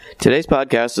Today's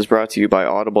podcast is brought to you by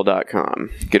Audible.com.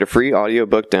 Get a free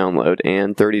audiobook download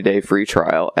and 30-day free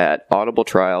trial at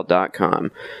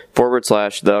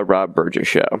audibletrial.com/The Rob Burgess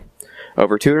Show.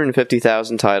 Over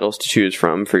 250,000 titles to choose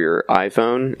from for your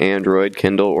iPhone, Android,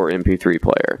 Kindle, or MP3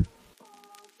 player.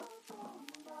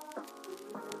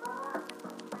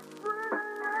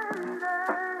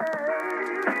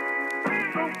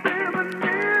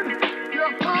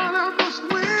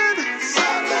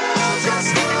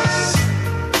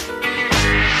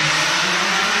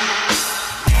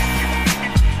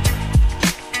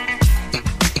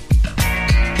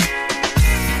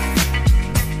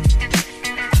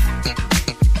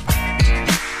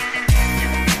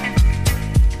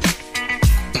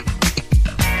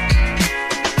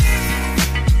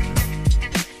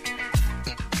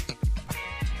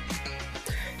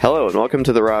 Hello and welcome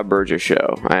to the Rob Burgess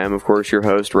Show. I am, of course, your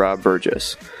host, Rob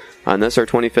Burgess. On this, our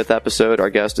 25th episode, our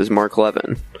guest is Marc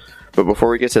Levin. But before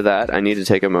we get to that, I need to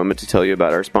take a moment to tell you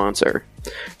about our sponsor.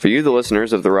 For you, the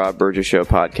listeners of the Rob Burgess Show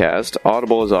podcast,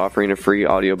 Audible is offering a free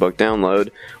audiobook download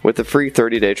with a free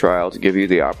 30-day trial to give you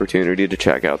the opportunity to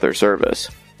check out their service.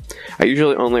 I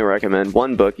usually only recommend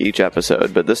one book each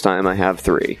episode, but this time I have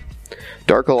three.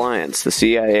 Dark Alliance, The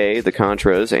CIA, the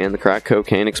Contras, and the Crack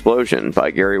Cocaine Explosion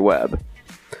by Gary Webb.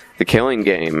 The Killing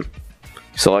Game,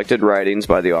 selected writings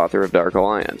by the author of Dark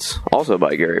Alliance, also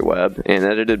by Gary Webb, and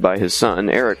edited by his son,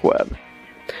 Eric Webb.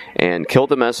 And Kill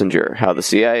the Messenger, How the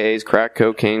CIA's Crack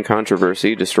Cocaine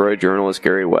Controversy Destroyed Journalist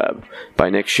Gary Webb,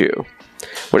 by Nick Shue.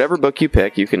 Whatever book you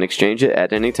pick, you can exchange it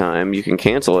at any time, you can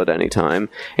cancel at any time,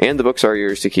 and the books are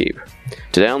yours to keep.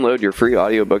 To download your free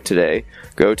audiobook today,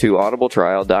 go to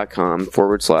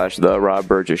audibletrial.com/The Rob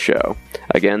Burgess Show.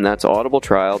 Again, that's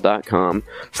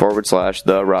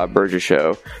audibletrial.com/The Rob Burgess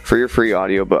Show for your free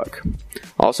audiobook.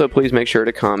 Also, please make sure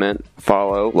to comment,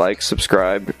 follow, like,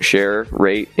 subscribe, share,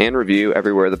 rate, and review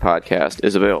everywhere the podcast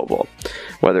is available.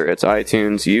 Whether it's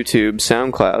iTunes, YouTube,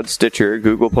 SoundCloud, Stitcher,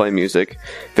 Google Play Music,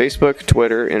 Facebook,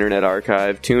 Twitter, Internet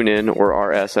Archive, TuneIn, or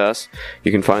RSS,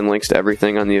 you can find links to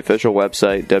everything on the official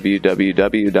website,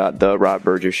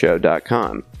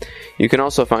 www.therobburgessshow.com. You can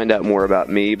also find out more about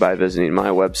me by visiting my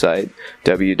website,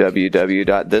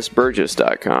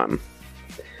 www.thisburgess.com.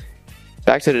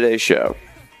 Back to today's show.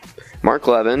 Marc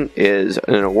Levin is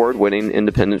an award-winning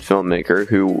independent filmmaker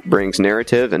who brings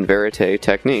narrative and verite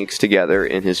techniques together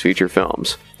in his feature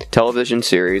films, television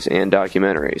series, and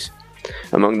documentaries.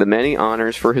 Among the many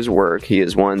honors for his work, he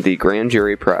has won the Grand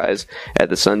Jury Prize at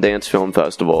the Sundance Film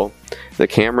Festival, the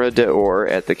Camera d'Or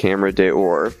at the Camera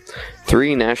d'Or,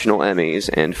 3 National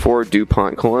Emmys, and 4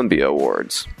 DuPont Columbia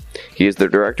Awards. He is the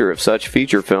director of such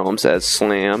feature films as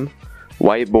Slam,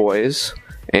 White Boys,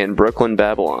 and Brooklyn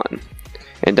Babylon,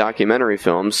 and documentary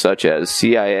films such as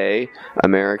CIA,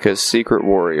 America's Secret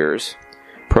Warriors,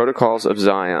 Protocols of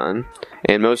Zion,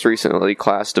 and most recently,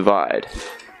 Class Divide.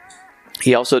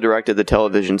 He also directed the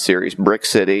television series Brick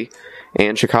City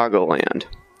and Chicagoland,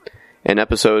 an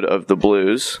episode of The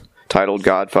Blues, titled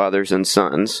Godfathers and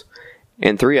Sons,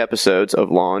 and 3 episodes of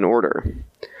Law and Order.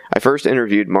 I first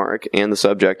interviewed Marc and the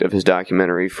subject of his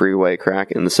documentary Freeway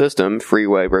Crack in the System,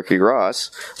 Freeway Ricky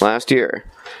Ross, last year.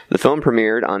 The film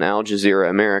premiered on Al Jazeera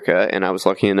America, and I was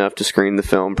lucky enough to screen the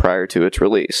film prior to its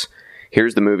release.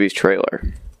 Here's the movie's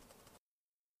trailer.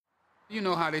 You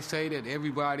know how they say that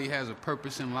everybody has a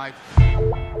purpose in life?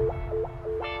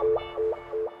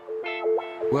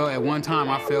 Well, at one time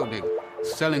I felt that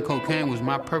selling cocaine was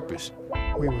my purpose.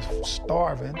 We was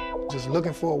starving, just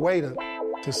looking for a way to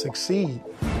succeed.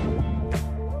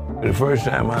 The first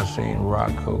time I seen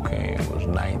rock cocaine was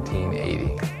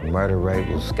 1980. Murder rate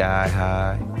was sky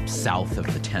high. South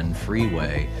of the 10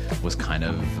 freeway was kind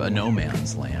of a no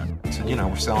man's land. So,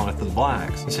 we're selling it to the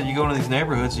blacks. He said, you go into these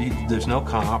neighborhoods, there's no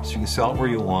cops, you can sell it where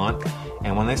you want,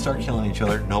 and when they start killing each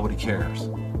other, nobody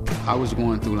cares. I was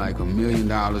going through like $1 million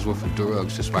worth of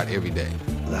drugs just about every day.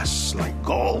 That's like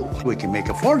gold. We can make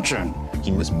a fortune.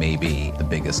 He was maybe the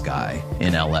biggest guy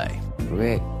in LA.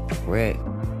 Rick,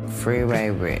 Freeway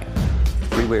Rick.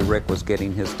 Freeway Rick was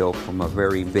getting his dope from a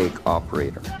very big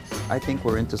operator. I think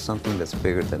we're into something that's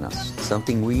bigger than us,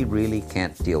 something we really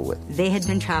can't deal with. They had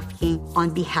been trafficking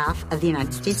on behalf of the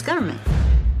United States government.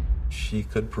 She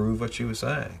could prove what she was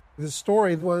saying. The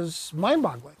story was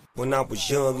mind-boggling. When I was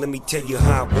young, let me tell you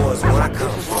how it was when I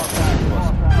come from.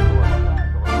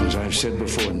 As I've said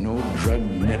before, no drug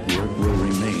network will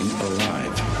remain alive.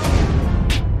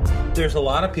 There's a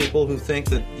lot of people who think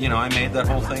that, I made that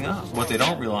whole thing up. What they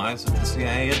don't realize is the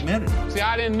CIA admitted. See,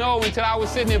 I didn't know until I was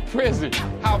sitting in prison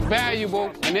how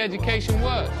valuable an education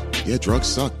was. Yeah, drugs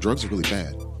suck. Drugs are really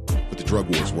bad. But the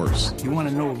drug war's worse. You want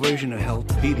to know a version of hell?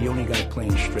 Be the only guy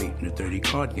playing straight in a dirty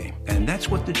card game. And that's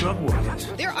what the drug war is.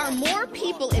 There are more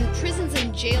people in prisons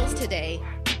and jails today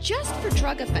just for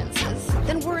drug offenses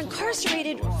than were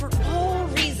incarcerated for all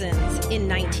reasons in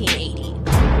 1980.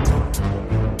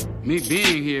 Me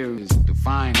being here is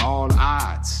defying all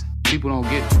odds. People don't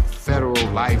get federal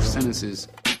life sentences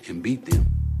and beat them.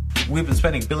 We've been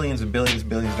spending billions and billions and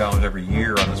billions of dollars every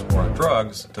year on this war on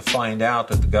drugs to find out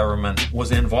that the government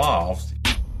was involved.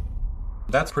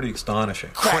 That's pretty astonishing.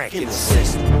 Crack in the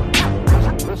system.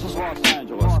 This is Los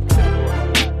Angeles.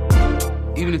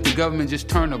 Even if the government just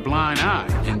turned a blind eye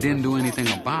and didn't do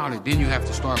anything about it, then you have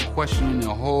to start questioning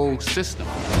the whole system.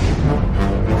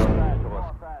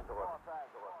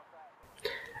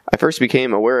 I first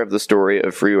became aware of the story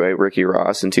of Freeway Ricky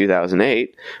Ross in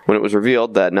 2008 when it was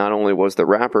revealed that not only was the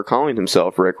rapper calling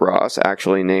himself Rick Ross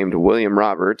actually named William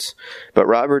Roberts, but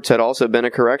Roberts had also been a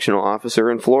correctional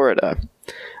officer in Florida.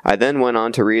 I then went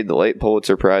on to read the late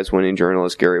Pulitzer Prize-winning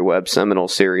journalist Gary Webb's seminal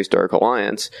series Dark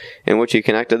Alliance, in which he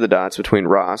connected the dots between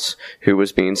Ross, who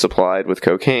was being supplied with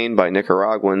cocaine by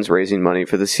Nicaraguans raising money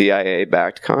for the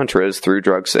CIA-backed Contras through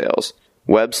drug sales.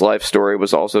 Webb's life story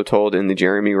was also told in the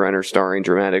Jeremy Renner starring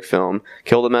dramatic film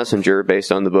Kill the Messenger,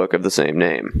 based on the book of the same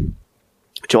name.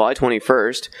 July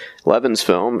 21st, Levin's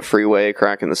film, Freeway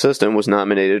Crack in the System, was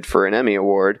nominated for an Emmy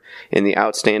Award in the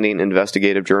Outstanding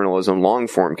Investigative Journalism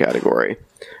Long-Form category.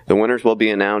 The winners will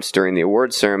be announced during the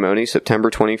awards ceremony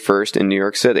September 21st in New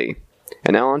York City.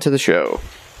 And now on to the show.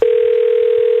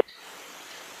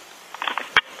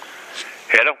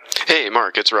 Hello? Hey,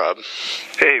 Mark, it's Rob.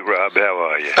 Hey, Rob, how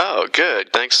are you? Oh,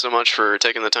 good. Thanks so much for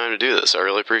taking the time to do this. I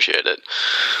really appreciate it.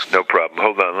 No problem.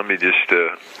 Hold on. Let me just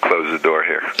close the door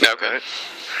here. Okay.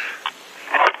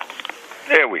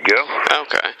 There we go.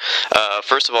 Okay.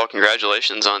 First of all,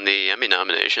 congratulations on the Emmy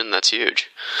nomination. That's huge.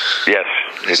 Yes,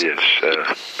 it is.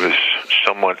 It was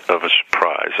somewhat of a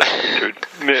surprise, I have to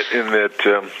admit, in that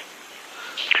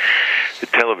the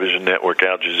television network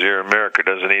Al Jazeera America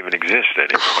doesn't even exist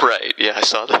anymore. Right, yeah, I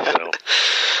saw that. So,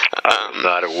 I was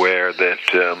not aware that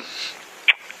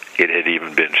it had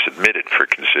even been submitted for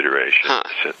consideration,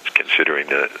 considering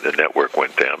the network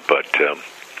went down, but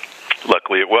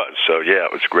luckily it was, so yeah,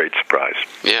 it was a great surprise.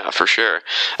 Yeah, for sure.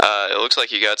 It looks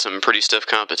like you got some pretty stiff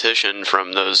competition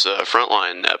from those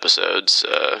Frontline episodes.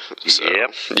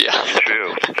 Yep, yeah. That's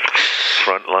true.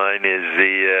 Frontline is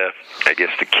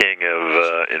the king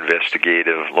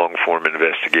of long-form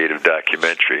investigative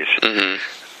documentaries. Mm-hmm.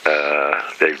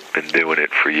 They've been doing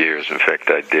it for years. In fact,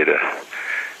 I did a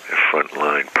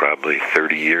Frontline probably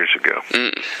 30 years ago.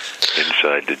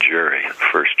 Inside the jury.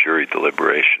 First jury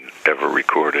deliberation ever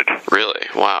recorded. Really?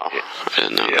 Wow. Yeah. I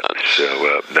didn't know that.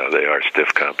 So, no, they are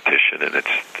stiff competition, and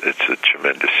it's a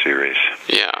tremendous series.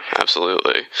 Yeah,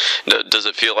 absolutely. Does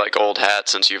it feel like old hat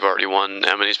since you've already won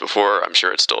Emmys before? I'm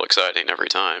sure it's still exciting every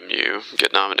time you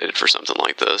get nominated for something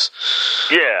like this.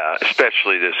 Yeah,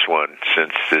 especially this one,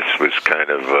 since this was kind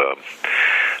of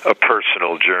a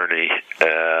personal journey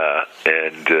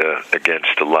and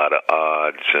against a lot of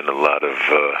odds and a lot of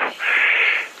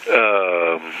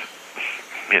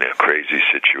crazy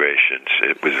situations.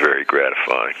 It was very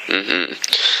gratifying. Mm-hmm.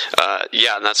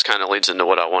 Yeah, and that's kind of leads into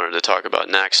what I wanted to talk about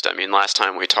next. I mean, last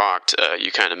time we talked,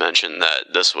 you kind of mentioned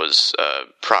that this was a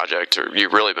project, or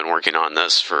you've really been working on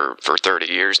this for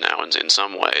 30 years now, and in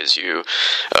some ways you,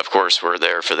 of course, were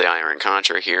there for the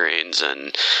Iran-Contra hearings,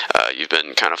 and you've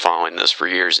been kind of following this for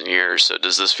years and years. So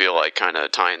does this feel like kind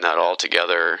of tying that all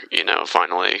together,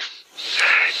 finally?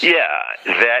 Yeah,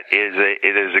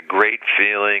 it is a great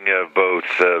feeling of both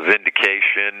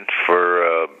vindication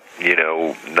for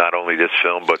not only this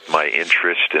film but my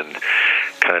interest in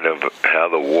kind of how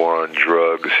the war on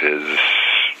drugs has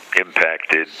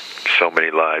impacted so many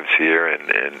lives here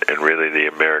and really the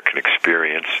American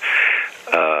experience.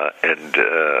 And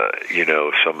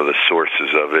some of the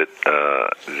sources of it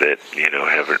that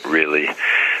haven't really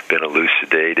been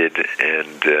elucidated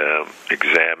and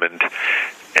examined.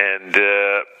 And,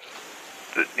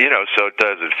 so it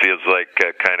does. It feels like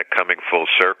kind of coming full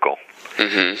circle.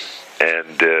 Mm-hmm.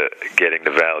 And getting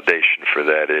the validation for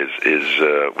that is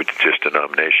with just a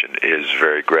nomination, is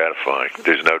very gratifying.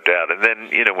 There's no doubt. And then,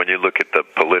 when you look at the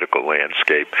political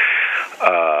landscape,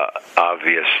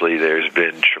 obviously there's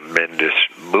been tremendous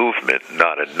movement,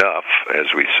 not enough,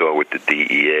 as we saw with the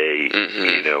DEA,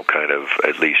 mm-hmm. Kind of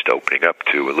at least opening up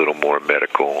to a little more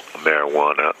medical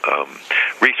marijuana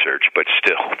research, but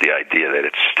still the idea that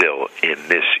it's still in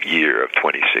this year of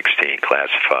 2016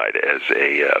 classified as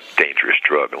a dangerous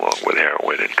drug along with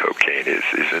heroin and cocaine is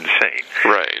insane.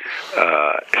 Right.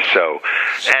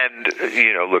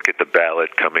 Look at the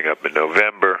ballot coming up in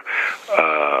November.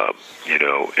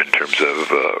 in terms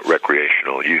of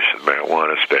recreational use of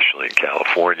marijuana, especially in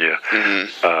California,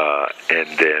 and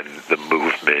then the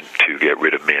movement to get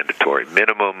rid of mandatory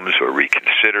minimums or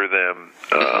reconsider them,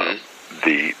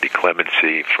 the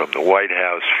clemency from the White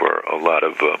House for a lot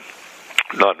of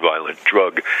nonviolent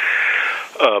drug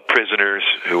prisoners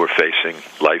who are facing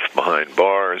life behind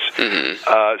bars.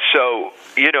 So,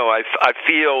 I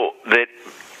feel that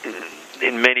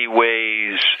in many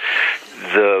ways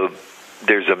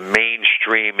there's a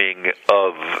mainstreaming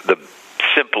of the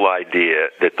simple idea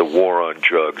that the war on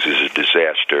drugs is a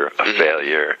disaster, a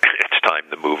failure. It's time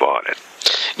to move on it.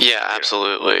 Yeah,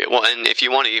 absolutely. Well, and if you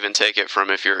want to even take it from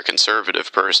if you're a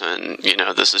conservative person,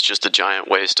 this is just a giant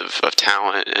waste of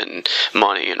talent and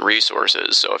money and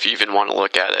resources. So if you even want to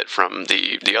look at it from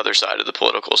the other side of the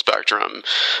political spectrum,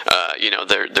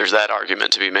 there's that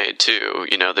argument to be made too.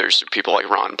 There's people like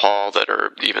Ron Paul that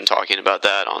are even talking about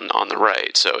that on the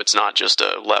right. So it's not just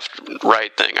a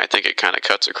left-right thing. I think it kind of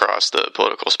cuts across the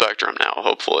political spectrum now,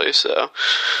 hopefully. So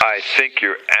I think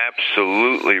you're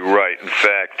absolutely right. In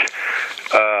fact,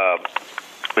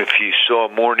 if you saw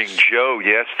Morning Joe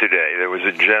yesterday, there was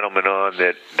a gentleman on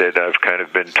that I've kind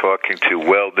of been talking to,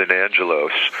 Weldon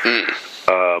Angelos,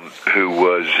 who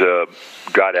was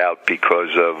got out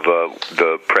because of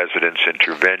the president's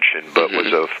intervention, but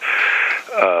was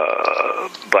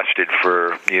busted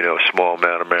for a small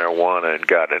amount of marijuana and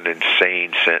got an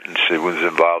insane sentence. It was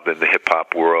involved in the hip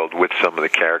hop world with some of the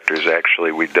characters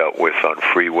actually we dealt with on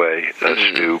Freeway,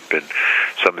 Snoop, and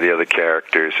some of the other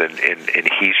characters, and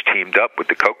he's teamed up with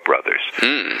the Koch brothers.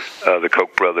 The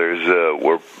Koch brothers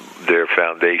their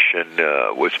foundation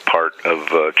was part of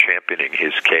championing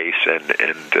his case,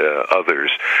 and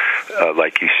others,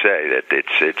 like you say, that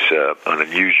it's an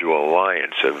unusual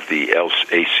alliance of the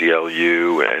ACLU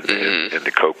and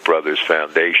the Koch brothers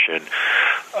foundation,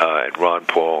 and Ron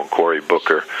Paul and Cory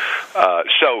Booker.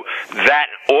 So that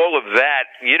all of that,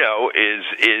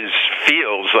 is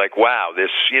feels like, wow, this,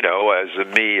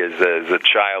 as a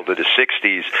child of the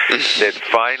 '60s, that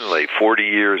finally 40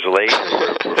 years later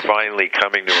we're finally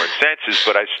coming to our senses.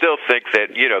 But I still think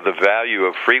that the value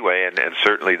of Freeway and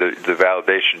certainly the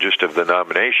validation just of the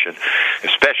nomination,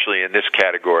 especially in this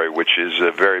category, which is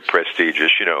a very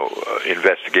prestigious,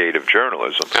 investigative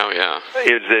journalism. Oh yeah,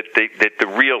 is that the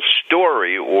real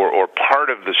story or part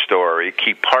of the story,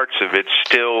 key parts of it,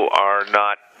 still are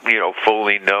not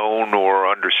fully known or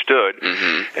understood.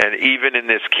 And even in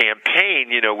this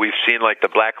campaign, we've seen like the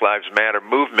Black Lives Matter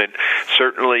movement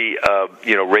certainly,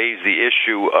 raise the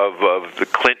issue of the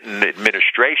Clinton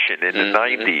administration in the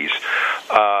 90s,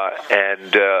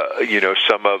 and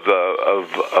some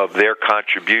of their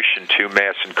contribution to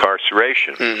mass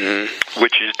incarceration,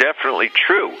 which is definitely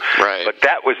true. Right. But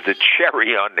that was the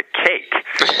cherry on the cake.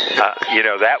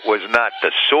 That was not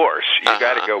the source. You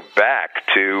got to go back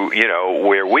to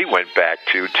where we went back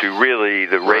to really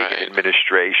the Reagan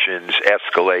administration's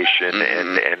escalation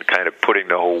and kind of putting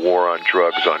the whole war on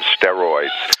drugs on steroids.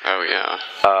 Oh, yeah.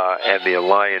 And the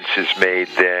alliances made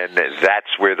then.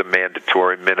 That's where the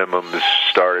mandatory minimums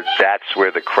started. That's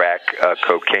where the crack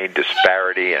cocaine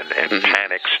disparity and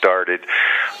panic started.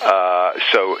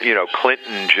 So,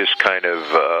 Clinton just kind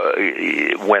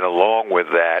of went along with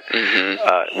that,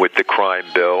 with the crime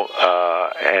bill.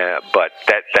 But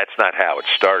that's not how it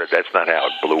started. That's not how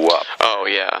it blew up. Oh,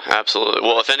 yeah, absolutely.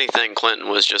 Well, if anything, Clinton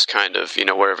was just kind of,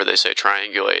 wherever they say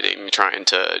triangulating, trying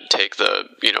to take the,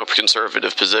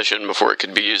 conservative position before it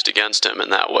could be used against him in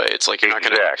that way. It's like, you're not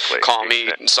going to call me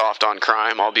soft on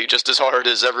crime. I'll be just as hard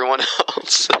as everyone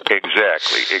else.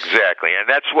 Exactly. And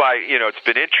that's why, it's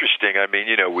been interesting. I mean,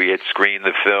 we had screened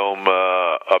the film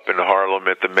up in Harlem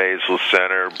at the Maysville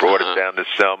Center, brought it down to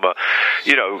Selma,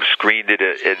 screened it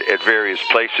at various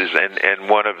places. And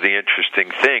one of the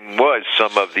interesting things was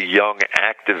some of the young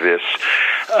activists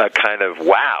kind of,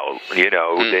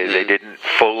 they didn't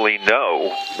fully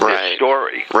know this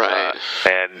story. Right.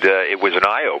 And it was an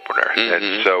eye-opener.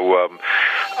 And so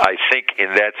I think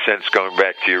in that sense, going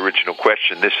back to your original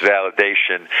question, this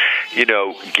validation,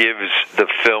 gives the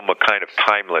film a kind of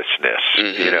timelessness,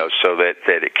 so that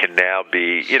it can now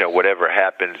be, whatever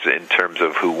happens in terms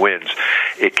of who wins,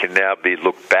 it can now be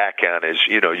looked back on as,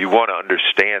 you want to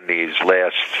understand these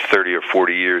last 30 or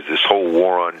 40 years, this whole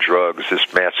war on drugs, this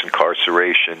mass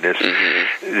incarceration,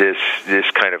 this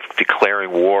kind of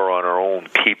declaring war on our own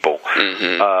people.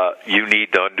 You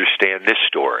need to understand this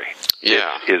story.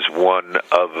 Yeah. It is one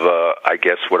of, I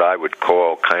guess, what I would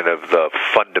call kind of the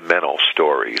fundamental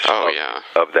stories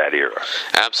of that era.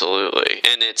 Absolutely.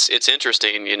 And it's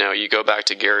interesting, you go back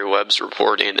to Gary Webb's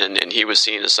reporting, and he was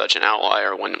seen as such an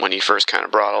outlier when he first kind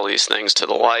of brought all these things to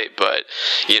the light. But,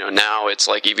 now it's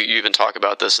like, you even talk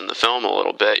about this in the film a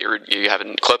little bit. You have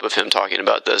a clip of him talking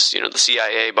about this. The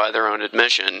CIA, by their own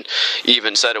admission,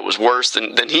 even said it was worse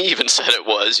than he even said it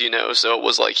was, so it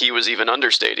was like he was even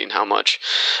understating how much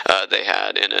they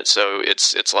had in it. So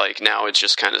it's like now it's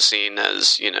just kind of seen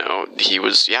as, he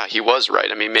was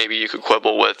right. I mean, maybe you could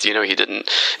quibble with, he didn't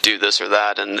do this or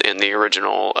that in the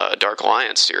original Dark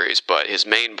Alliance series, but his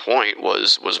main point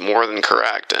was more than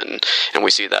correct, and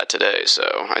we see that today. So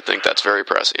I think that's very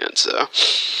prescient. So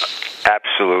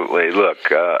absolutely.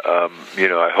 Look,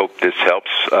 I hope this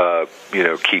helps,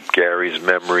 keep Gary's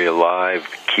memory alive,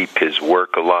 keep his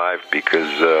work alive,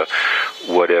 because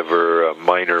whatever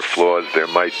minor flaws there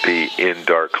might be in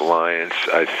Dark Alliance,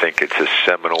 I think it's a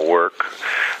seminal work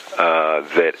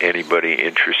that anybody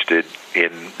interested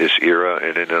in this era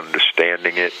and in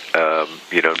understanding it,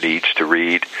 needs to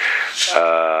read.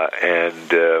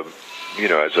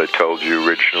 As I told you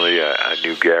originally, I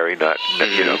knew Gary not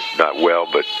well,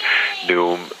 but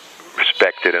knew him,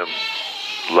 respected him,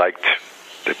 liked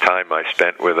the time I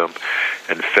spent with him,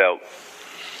 and felt,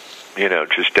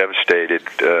 just devastated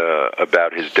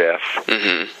about his death.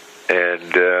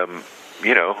 And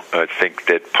I think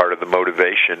that part of the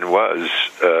motivation was,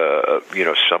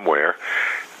 somewhere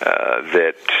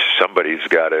that somebody's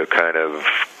got to kind of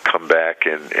come back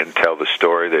and tell the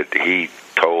story that he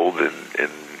told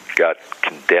and got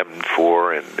condemned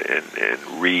for and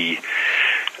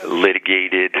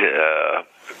re-litigated.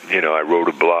 I wrote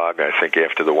a blog, I think,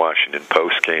 after the Washington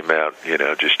Post came out,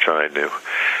 just trying to,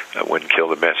 when Kill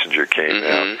the Messenger came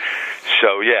out.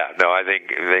 So, I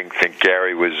think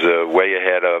Gary was way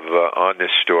ahead of on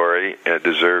this story and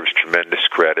deserves tremendous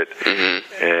credit.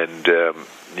 And,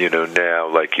 now,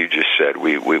 like you just said,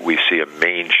 we see a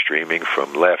mainstreaming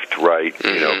from left, right,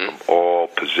 from all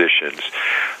positions,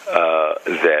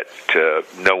 that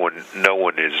no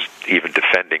one is even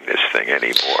defending this thing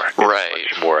anymore. Right.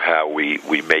 It's much more how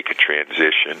we make a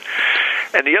transition.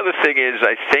 And the other thing is,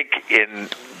 I think in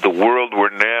the world we're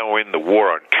now in, the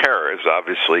war on terror has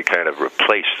obviously kind of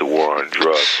replaced the war on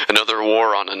drugs. Another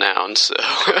war on a noun. So.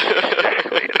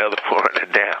 Another war on a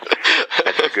noun.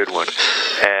 That's a good one.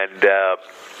 And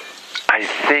I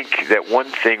think that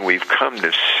one thing we've come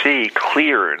to see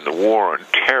clear in the war on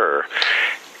terror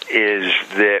is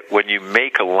that when you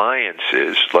make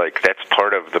alliances, like that's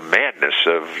part of the madness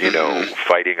of,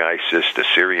 fighting ISIS, the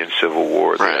Syrian civil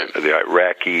war, the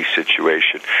Iraqi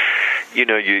situation,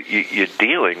 you're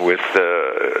dealing with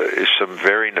some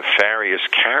very nefarious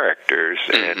characters,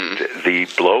 and the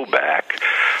blowback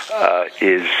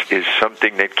is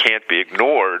something that can't be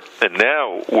ignored. And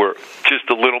now we're just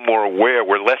a little more aware,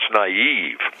 we're less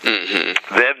naive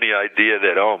than the idea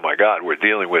that, oh my God, we're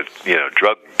dealing with,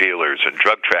 drug dealers and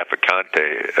drug trafficante,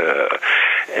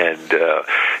 and the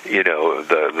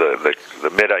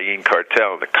Medellin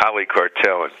cartel and the Cali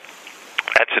cartel, and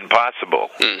that's impossible.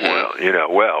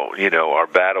 Our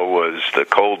battle was the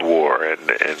Cold War and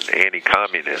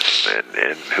anti-communism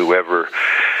and whoever,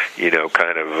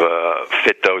 kind of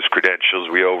fit those credentials,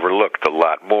 we overlooked a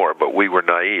lot more. But we were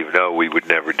naive. No, we would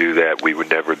never do that. We would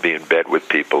never be in bed with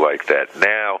people like that.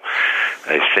 Now,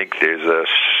 I think there's a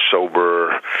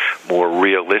sober, more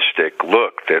realistic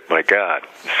look that, my God,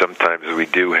 sometimes we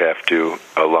do have to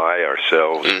ally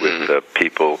ourselves with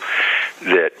people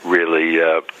that really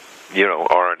are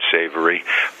unsavory,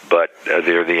 but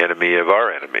they're the enemy of our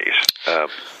enemies.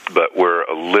 But we're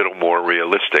a little more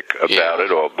realistic about it,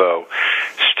 although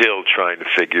still trying to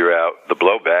figure out the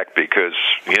blowback, because,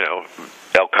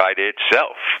 Al-Qaeda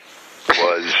itself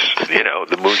was,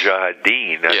 the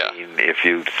Mujahideen. I mean, if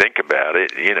you think about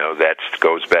it, that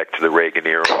goes back to the Reagan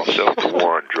era also, the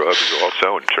war on drugs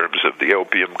also, in terms of the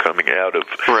opium coming out of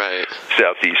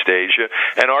Southeast Asia,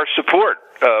 and our support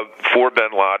for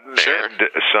bin Laden and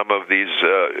some of these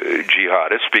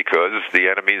jihadists, because the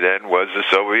enemy then was the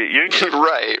Soviet Union.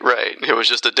 Right. It was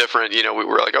just a different, we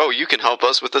were like, oh, you can help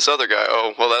us with this other guy.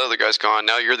 Oh, well, that other guy's gone.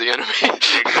 Now you're the enemy.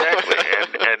 Exactly.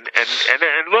 And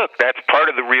look, that's part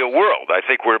of the real world. I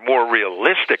think we're more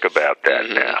realistic about that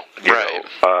now.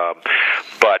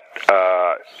 But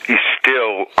he's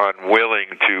still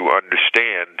unwilling to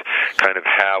understand kind of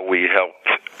how we helped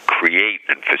create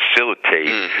and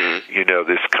facilitate,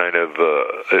 this kind of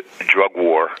drug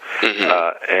war,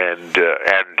 and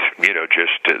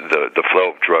just the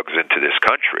flow of drugs into this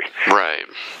country. Right.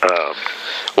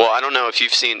 Well, I don't know if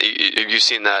you've seen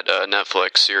that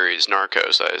Netflix series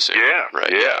Narcos, I assume. Yeah.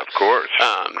 Right. Yeah. Of course.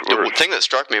 The thing that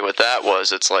struck me with that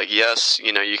was it's like, yes,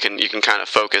 you can kind of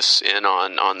focus in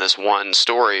on this one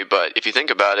story, but if you think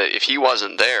about it, if he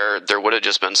wasn't there would have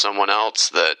just been someone else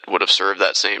that would have served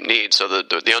that same need. So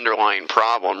the underlying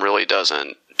problem really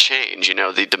doesn't change.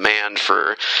 The demand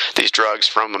for these drugs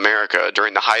from America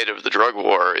during the height of the drug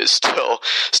war is still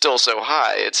so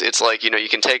high. It's like, you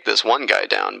can take this one guy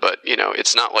down, but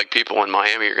it's not like people in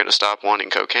Miami are going to stop wanting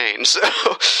cocaine. So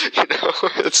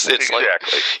it's exactly.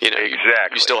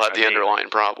 like you still have the underlying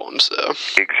problems. So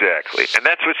exactly, and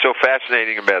that's what's so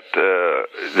fascinating about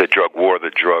the drug war, the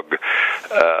drug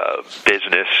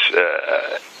business.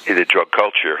 The drug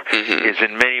culture is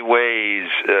in many ways,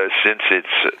 since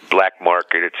it's black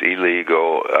market, it's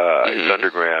illegal, it's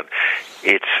underground,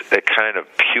 it's a kind of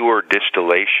pure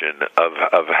distillation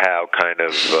of how kind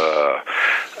of,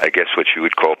 I guess what you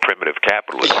would call primitive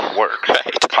capitalism works.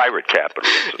 Right. Pirate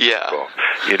capitalism. Yeah.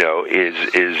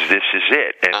 Is this is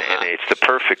it. And it's the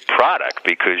perfect product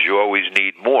because you always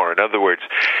need more. In other words,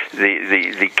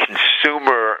 the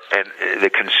consumer and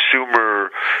the consumer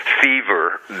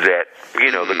fever that,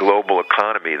 the global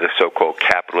economy, the so-called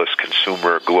capitalist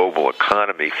consumer global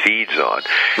economy feeds on,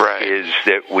 is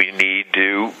that we need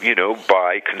to,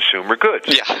 buy consumer goods.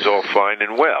 Yeah. It's all fine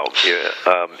and well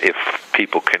if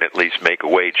people can at least make a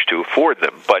wage to afford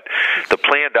them. But the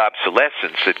planned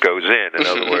obsolescence that goes in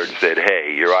other words, that,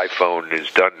 hey, your iPhone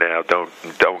is done now, don't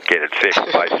get it fixed,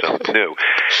 buy something new.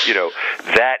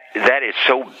 That is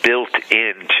so built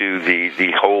into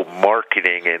the whole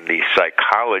marketing and the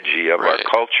psychology of our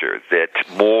culture that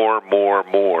more,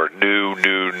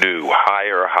 new,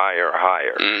 higher.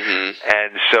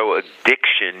 And so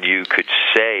addiction, you could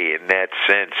say, in that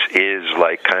sense, is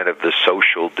like kind of the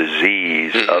social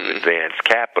disease of advanced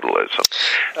capitalism.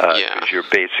 Because you're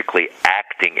basically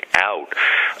acting out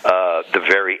the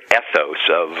very ethos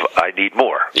of, I need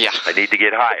more. Yeah. I need to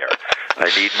get higher. I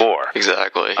need more.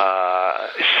 Exactly.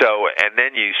 And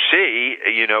then you see,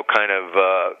 kind of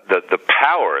the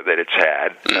power that it's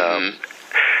had.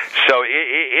 So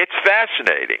it's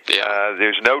fascinating. Yeah.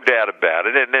 There's no doubt about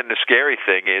it. And then the scary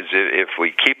thing is, if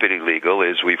we keep it illegal,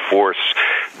 is we force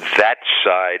that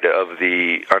side of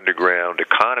the underground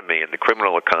economy and the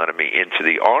criminal economy into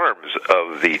the arms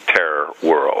of the terror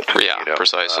world. Yeah,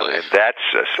 precisely. And that's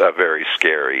a very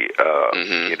scary,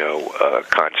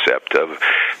 concept of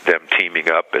them teaming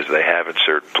up as they have in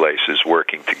certain places,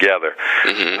 working together.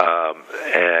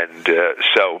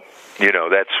 So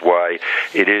that's why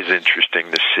it is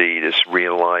interesting to see this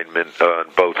realignment on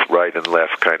both right and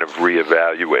left kind of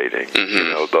reevaluating,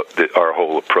 our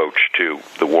whole approach to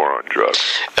the war on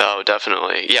drugs. Oh,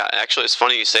 definitely. Yeah, actually, it's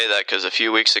funny you say that because a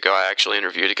few weeks ago I actually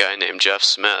interviewed a guy named Jeff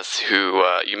Smith who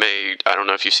I don't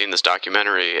know if you've seen this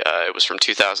documentary. It was from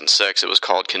 2006. It was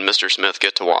called Can Mr. Smith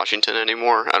Get to Washington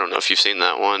Anymore? I don't know if you've seen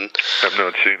that one. I've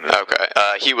not seen that. Okay.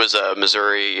 He was a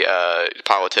Missouri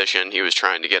politician. He was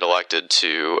trying to get elected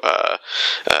to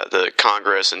the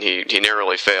Congress, and he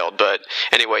narrowly failed. But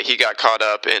anyway, he got caught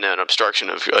up in an obstruction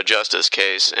of justice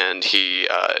case, and he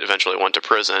eventually went to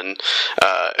prison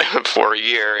for a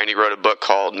year, and he wrote a book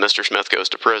called Mr. Smith Goes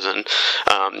to Prison.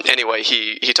 Anyway,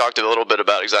 he talked a little bit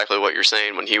about exactly what you're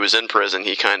saying. When he was in prison,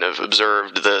 he kind of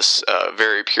observed this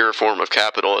very pure form of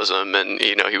capitalism, and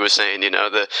he was saying,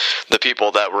 the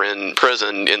people that were in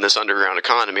prison in this underground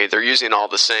economy, they're using all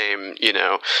the same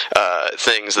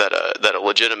things that a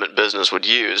legitimate business would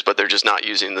use, but they're just not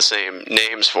using the same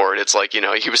names for it. It's like,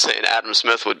 he was saying Adam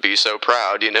Smith would be so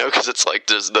proud, because it's like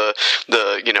there's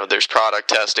there's product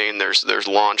testing, there's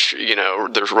launch,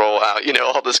 there's rollout,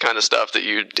 all this kind of stuff that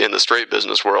you in the straight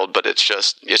business world, but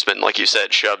it's been, like you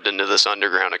said, shoved into this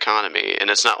underground economy, and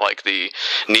it's not like the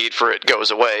need for it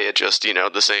goes away. It just,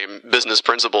 the same business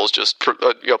principles just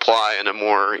apply in a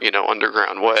more,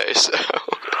 underground way. So.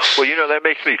 Well, that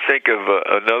makes me think of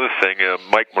another thing.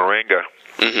 Mike Morenga,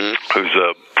 who's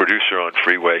a producer on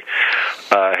Freeway,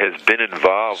 has been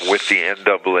involved with the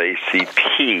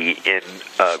NAACP in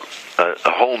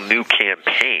a whole new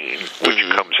campaign which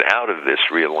comes out of this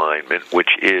realignment,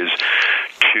 which is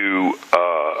to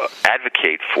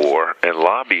advocate for and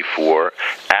lobby for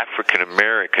African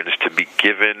Americans to be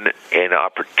given an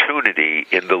opportunity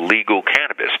in the legal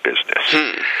cannabis business.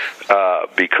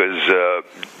 Because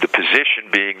the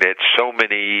position being that so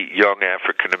many young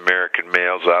African American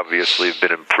males obviously have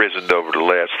been imprisoned over the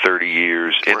last 30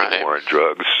 years in the war on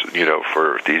drugs,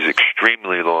 for these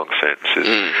extremely long sentences.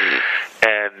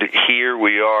 And And here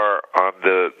we are on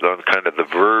kind of the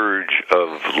verge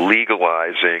of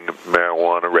legalizing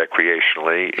marijuana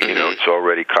recreationally. You know, it's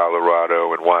already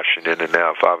Colorado and Washington, and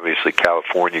now if obviously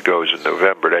California goes in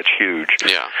November, that's huge.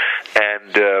 Yeah.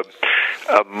 And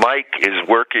Mike is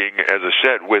working, as I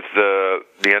said, with the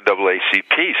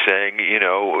NAACP, saying, you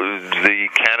know,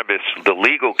 the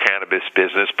legal cannabis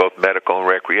business, both medical and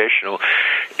recreational,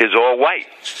 is all white.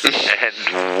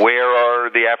 And where are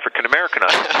the African American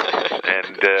items?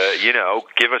 And you know,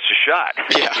 give us a shot.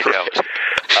 Yeah, you know?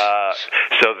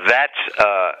 So that's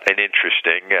an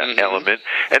interesting element.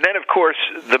 And then, of course,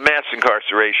 the mass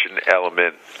incarceration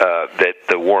element that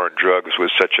the war on drugs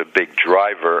was such a big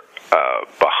driver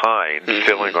behind,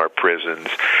 filling our prisons,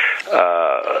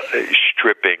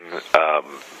 stripping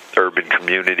urban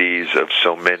communities of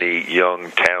so many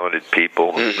young, talented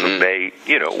people who may,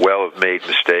 you know, well have made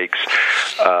mistakes.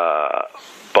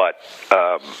 But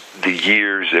the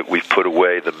years that we've put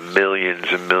away, the millions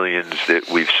and millions that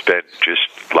we've spent just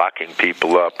locking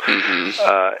people up,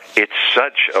 it's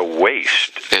such a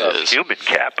waste of human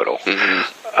capital,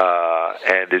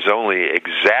 and has only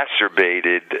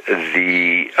exacerbated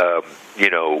the you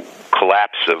know,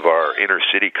 collapse of our inner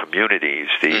city communities,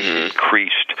 the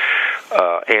increased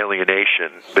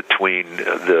alienation between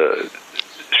the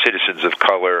citizens of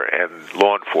color and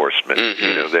law enforcement,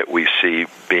 you know, that we see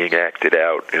being acted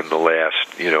out in the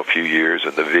last, you know, few years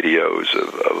in the videos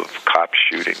of cops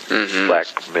shooting black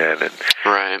men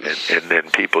and then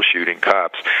people shooting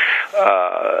cops,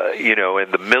 you know,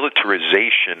 and the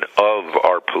militarization of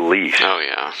our police,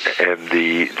 and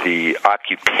the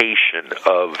occupation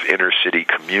of inner city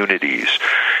communities,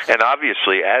 and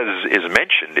obviously, as is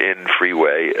mentioned in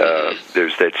Freeway,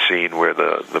 there's that scene where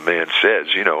the man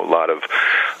says, you know, a lot of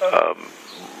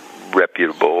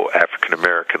reputable African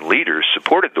American leaders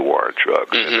supported the war on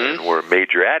drugs and were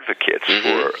major advocates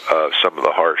for some of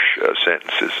the harsh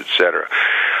sentences, etc.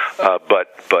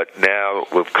 But now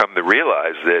we've come to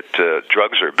realize that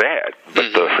drugs are bad,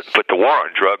 but the war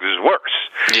on drugs is worse.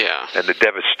 Yeah, and the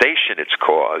devastation it's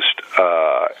caused,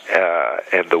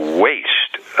 and the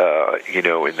waste, you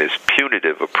know, in this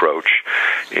punitive approach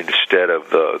instead of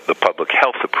the public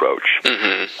health approach.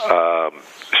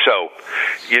 So,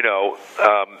 you know,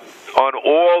 on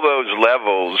all those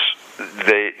levels,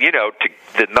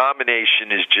 the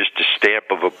nomination is just a stamp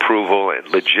of approval and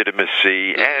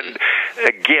legitimacy, and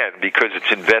again, because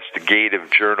it's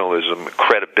investigative journalism,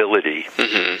 credibility,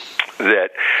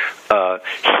 that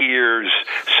here's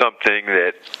something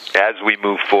that, as we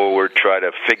move forward, try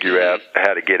to figure out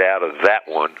how to get out of that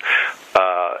one,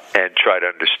 and try to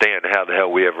understand how the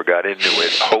hell we ever got into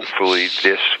it. Hopefully,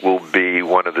 this will be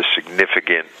one of the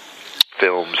significant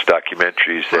films,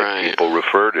 documentaries that people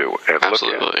refer to and look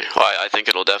at. Well, I think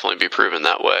it'll definitely be proven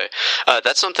that way.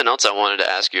 That's something else I wanted to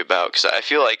ask you about, because I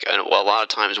feel like a lot of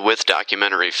times with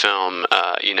documentary film,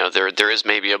 you know, there is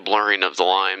maybe a blurring of the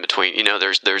line between, you know,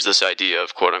 there's this idea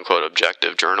of quote unquote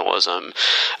objective journalism,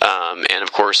 and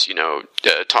of course, you know,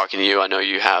 talking to you, I know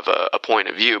you have a point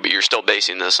of view, but you're still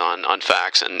basing this on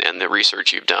facts and the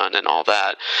research you've done and all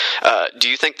that. Do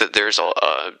you think that there's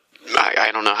I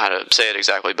don't know how to say it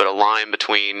exactly, but a line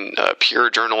between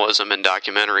pure journalism and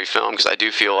documentary film? Because I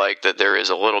do feel like that there is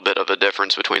a little bit of a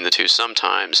difference between the two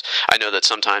sometimes. I know that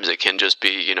sometimes it can just be,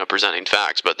 you know, presenting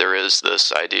facts, but there is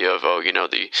this idea of, oh, you know,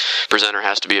 the presenter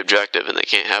has to be objective and they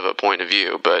can't have a point of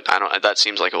view. But that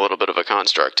seems like a little bit of a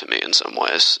construct to me in some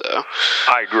ways. So.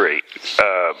 I agree.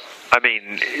 I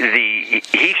mean, the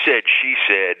he said, she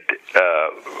said,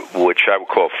 which I would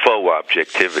call faux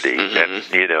objectivity, and,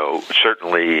 you know,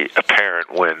 certainly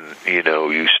apparent when, you know,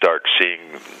 you start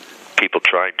seeing people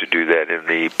trying to do that in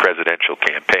the presidential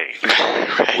campaign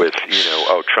with, you know,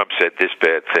 oh, Trump said this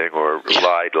bad thing or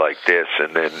lied like this,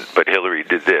 and then, but Hillary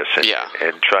did this,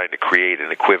 and trying to create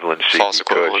an equivalency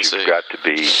because you've got to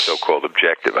be so-called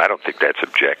objective. I don't think that's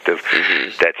objective.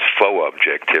 That's faux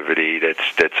objectivity.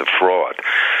 That's a fraud.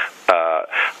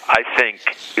 I think,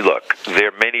 look, there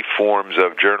are many forms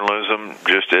of journalism,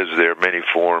 just as there are many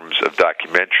forms of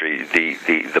documentary.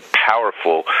 The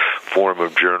powerful form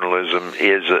of journalism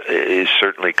is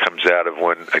certainly comes out of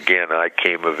when, again, I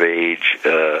came of age,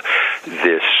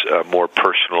 this more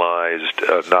personalized,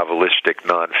 novelistic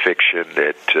nonfiction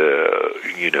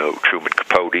that, you know, Truman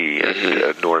Capote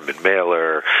and Norman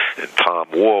Mailer and Tom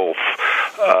Wolfe,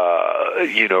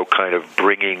 you know, kind of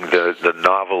bringing the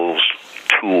novels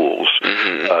tools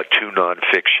to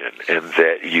nonfiction, and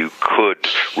that you could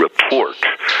report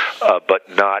but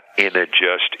not in a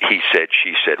just he said,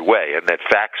 she said way. And that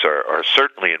facts are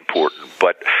certainly important,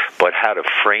 but how to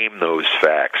frame those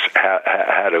facts,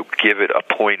 how to give it a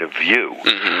point of view,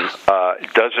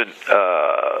 doesn't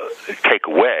take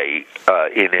away.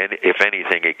 If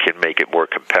anything, it can make it more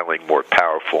compelling, more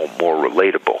powerful, more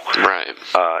relatable. Right.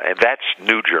 And that's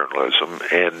new journalism,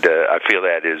 and I feel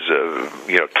that is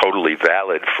totally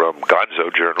valid from gonzo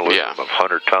journalism of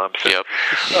Hunter Thompson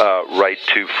right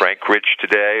to Frank Rich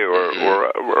today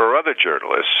or other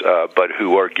journalists, but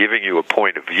who are giving you a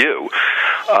point of view.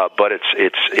 But it's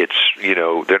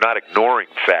they're not ignoring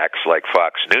facts like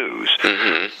Fox News,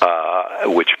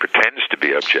 which pretends to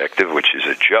be objective, which is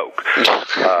a joke.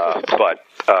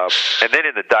 And then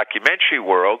in the documentary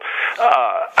world,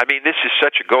 this is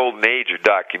such a golden age of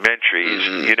documentaries.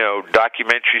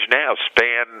 Documentaries now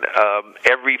span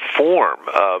every form,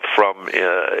 from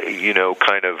the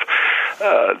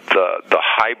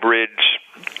hybrids,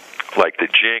 like the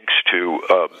Jinx, to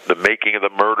the Making of the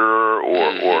Murderer,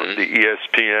 or the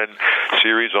ESPN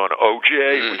series on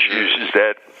OJ, which uses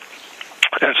that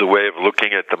as a way of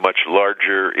looking at the much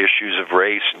larger issues of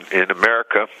race in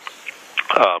America.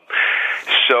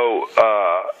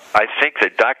 I think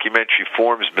that documentary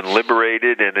form has been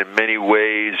liberated, and in many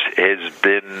ways has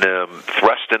been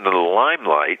thrust into the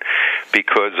limelight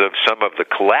because of some of the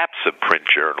collapse of print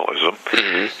journalism,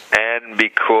 and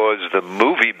because the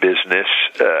movie business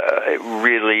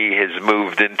really has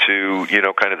moved into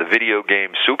kind of the video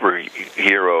game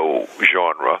superhero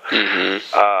genre,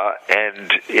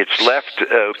 and it's left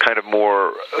kind of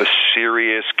more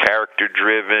serious,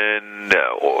 character-driven,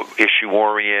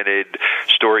 issue-oriented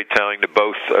storytelling to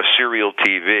both serial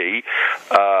TV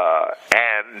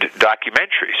and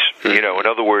documentaries. In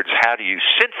other words, how do you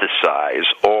synthesize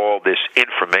all this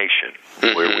information?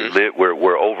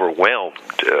 We're overwhelmed.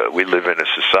 We live in a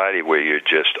society where you're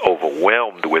just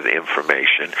overwhelmed with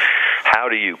information. How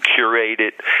do you curate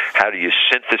it? How do you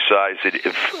synthesize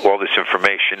it, all this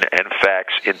information and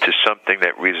facts, into something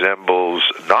that resembles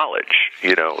knowledge?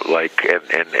 And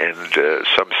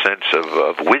some sense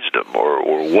of wisdom, or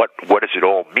what does it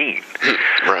all mean?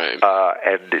 Right.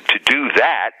 And to do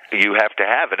that, you have to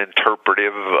have an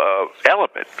interpretive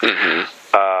element.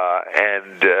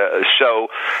 So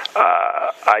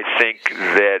I think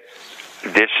that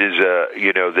this is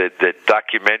that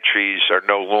documentaries are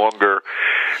no longer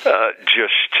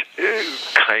just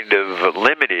kind of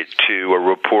limited to a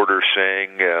reporter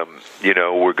saying,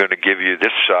 we're going to give you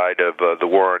this side of the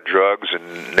war on drugs,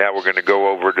 and now we're going to go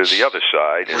over to the other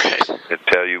side and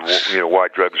tell you, why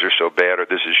drugs are so bad, or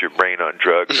this is your brain on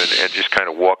drugs, and just kind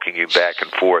of walking you back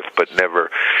and forth, but never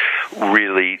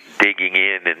really digging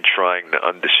in and trying to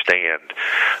understand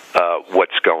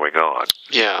what's going on.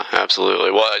 Yeah,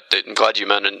 absolutely. Well, I'm glad you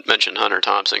mentioned Hunter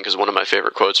Thompson, because one of my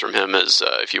favorite quotes from him is,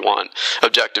 if you want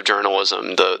objective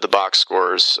journalism, the box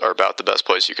scores are about the best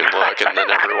place you can look, and then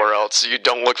everywhere else, you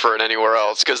don't look for it anywhere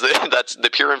else, because that's the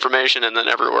pure information, and then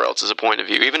everywhere else is a point of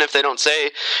view. Even if they don't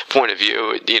say point of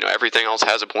view, everything else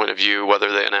has a point of view,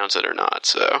 whether they announce it or not.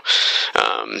 So,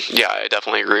 I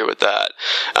definitely agree with that.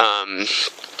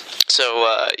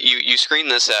 So you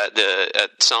screened this at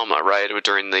Selma, right,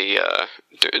 during the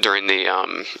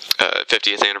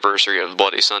 50th anniversary of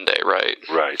Bloody Sunday, right?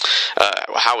 Right.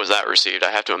 How was that received?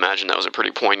 I have to imagine that was a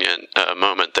pretty poignant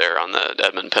moment there on the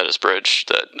Edmund Pettus Bridge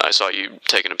that I saw you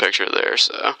taking a picture there.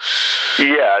 So.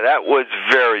 Yeah, that was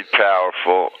very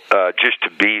powerful, just to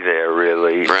be there,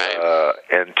 really, right.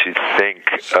 And to think.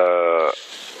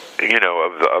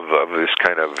 Of this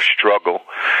kind of struggle.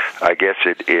 I guess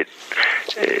it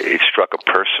struck a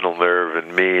personal nerve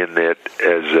in me, in that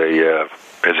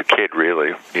as a kid,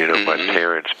 really, my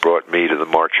parents brought me to the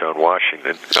March on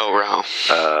Washington. Oh, wow.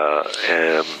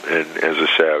 And as I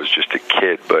say, I was just a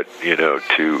kid, but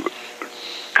to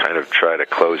kind of try to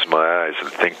close my eyes and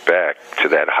think back to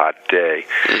that hot day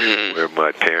where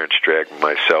my parents dragged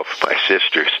myself and my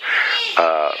sisters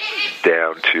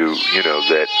down to,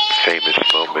 that famous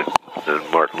moment in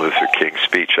Martin Luther King's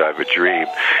speech, I Have a Dream,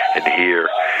 and here,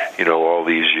 all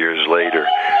these years later,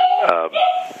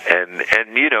 and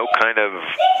kind of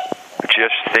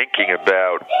just thinking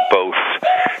about both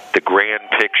the grand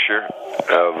picture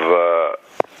of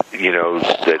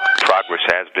that progress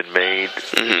has been made.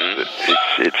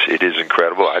 It is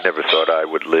incredible. I never thought I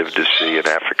would live to see an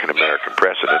African American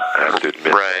president, I have to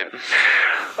admit. Right.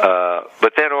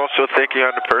 But then also thinking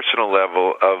on the personal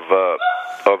level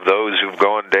of those who've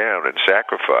gone down and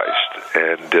sacrificed,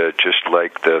 and just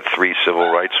like the 3 civil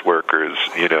rights workers,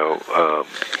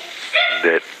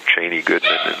 that Cheney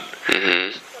Goodman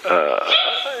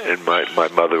and my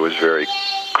mother was very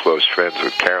close friends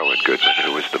with Carolyn Goodman,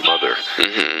 who was the mother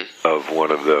of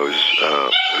one of those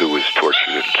who was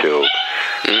tortured and killed.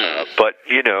 But,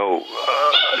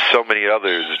 so many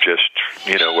others just,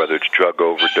 whether it's drug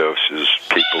overdoses,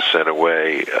 people sent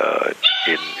away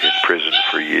in prison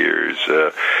for years.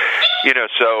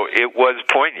 So it was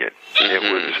poignant.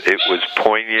 It was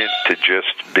poignant to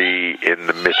just be in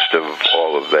the midst of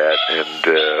all of that, and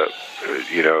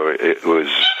it was.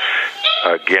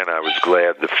 Again, I was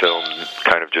glad the film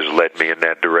kind of just led me in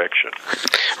that direction.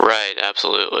 Right,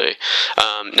 absolutely.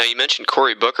 Now, you mentioned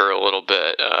Cory Booker a little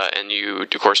bit, and you,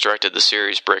 of course, directed the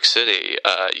series Brick City.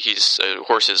 He's, of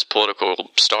course, his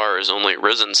political star has only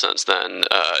risen since then.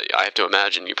 I have to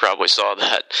imagine you probably saw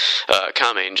that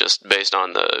coming just based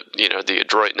on the, the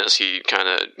adroitness he kind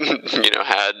of,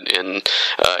 had in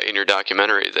your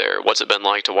documentary there. What's it been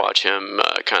like to watch him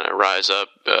kind of rise up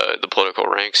the political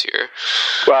ranks here?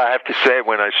 Well, I have to say,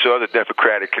 when I saw the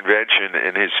Democratic Convention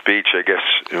in his speech, I guess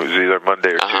it was either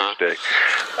Monday or Tuesday,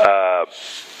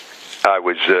 I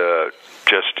was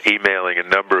just emailing a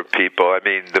number of people. I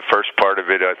mean, the first part of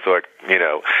it, I thought,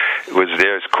 it was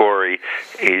there's Cory,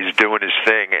 he's doing his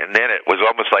thing, and then it was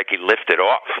almost like he lifted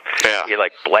off. Yeah. He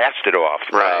blasted off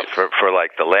for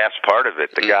like the last part of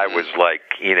it. The guy was like,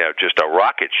 just a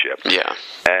rocket ship. Yeah.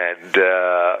 And,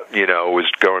 was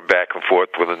going back and forth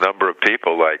with a number of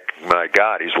people like, my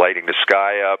God, he's lighting the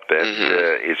sky up, and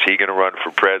is he going to run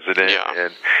for president? Yeah.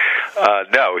 And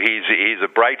no, he's a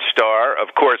bright star.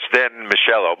 Of course, then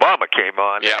Michelle Obama came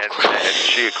on, and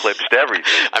she eclipsed everything.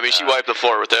 I mean, she wiped the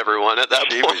floor with everyone at that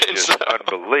point. She was just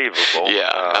unbelievable.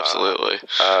 Yeah, absolutely.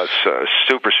 So,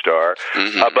 superstar.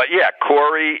 But yeah,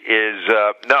 Cory is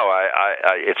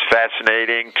it's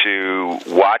fascinating to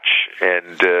watch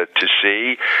and to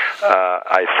see.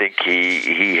 I think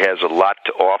he has a lot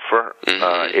to offer.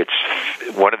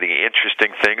 It's one of the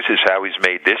interesting things is how he's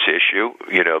made this issue.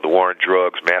 The war on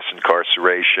drugs, mass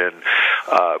incarceration,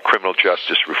 criminal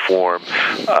justice reform.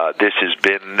 This has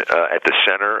been at the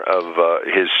center of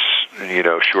his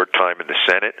short time in the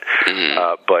Senate,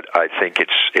 but I think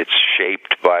it's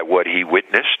shaped by what he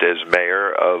witnessed as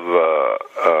mayor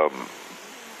of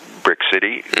Brick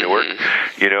City, Newark,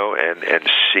 and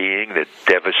seeing the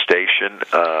devastation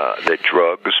that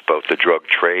drugs, both the drug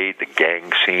trade, the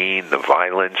gang scene, the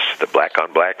violence, the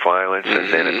black-on-black violence,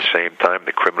 and then at the same time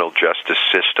the criminal justice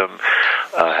system,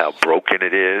 how broken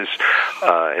it is,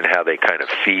 and how they kind of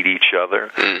feed each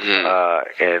other,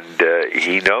 and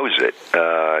he knows it.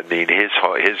 I mean, his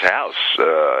house,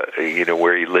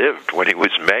 where he lived when he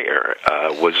was mayor,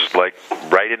 was like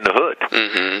right in the hood.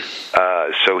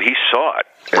 So he saw it.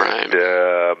 Right. And,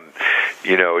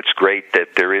 it's great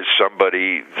that there is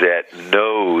somebody that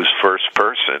knows first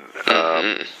person,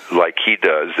 like he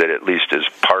does, that at least is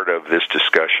part of this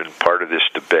discussion, part of this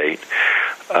debate.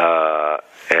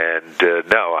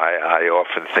 I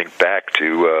often think back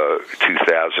to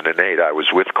 2008. I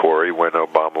was with Cory when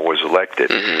Obama was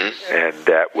elected, and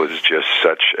that was just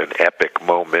such an epic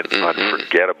moment,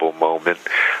 unforgettable moment.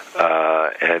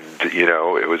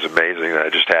 It was amazing that I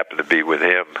just happened to be with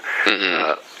him,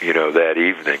 that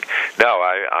evening. No,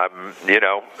 I'm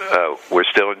we're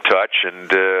still in touch,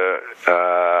 and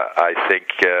I think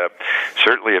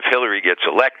certainly if Hillary gets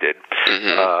elected,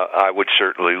 I would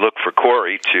certainly look for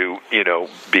Cory to,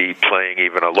 be playing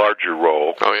even a larger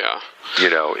role. Oh, yeah.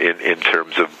 In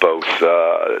terms of both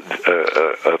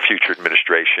a future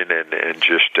administration and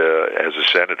just as a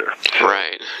senator. So.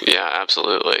 Right. Yeah,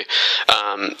 absolutely.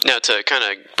 Now, to kind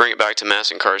of bring it back to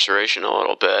mass incarceration a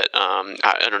little bit,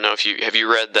 I don't know if have you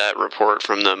read that report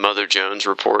from the Mother Jones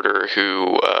reporter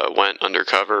who went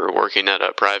undercover working at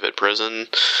a private prison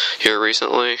here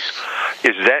recently?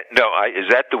 Is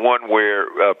that the one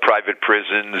where private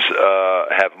prisons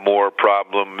have more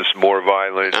problems, more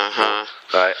violence?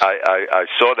 I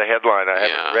saw the headline. I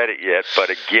haven't read it yet, but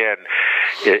again,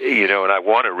 and I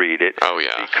want to read it. Oh,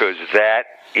 yeah. Because that,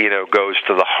 goes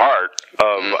to the heart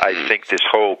of, I think, this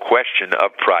whole question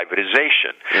of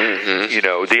privatization.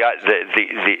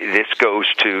 This goes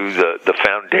to the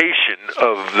foundation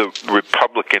of the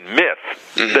Republican myth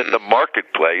that the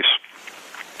marketplace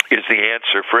is the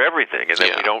answer for everything, and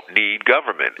that we don't need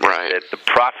government, right. and that the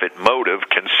profit motive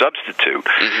can substitute.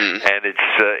 And it's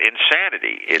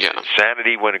insanity. It's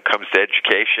insanity when it comes to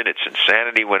education, it's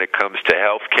insanity when it comes to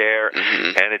health care,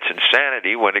 and it's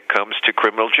insanity when it comes to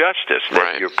criminal justice.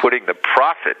 That you're putting the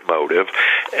profit motive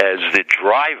as the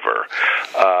driver,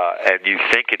 and you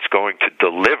think it's going to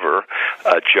deliver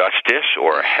justice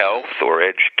or health or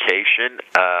education,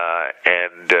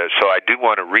 and so I do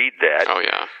want to read that. Oh,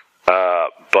 yeah.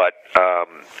 But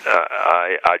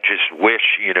I just wish,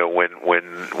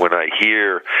 when I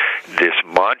hear this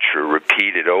mantra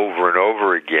repeated over and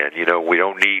over again, we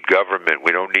don't need government,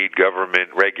 we don't need government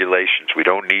regulations, we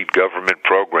don't need government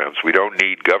programs, we don't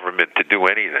need government to do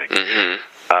anything. Mm-hmm.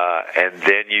 And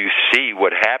then you see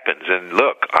what happens. And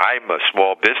look, I'm a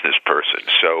small business person,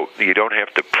 so you don't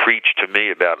have to preach to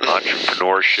me about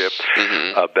entrepreneurship,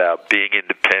 about being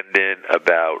independent,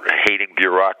 about hating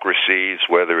bureaucracies,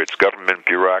 whether it's government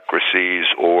bureaucracies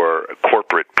or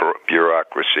corporate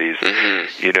bureaucracies.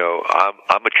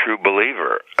 I'm a true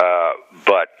believer.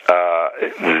 But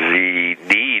the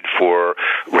need for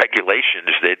regulations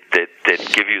that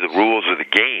give you the rules of the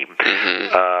game,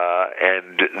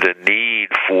 and the need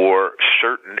for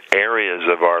certain areas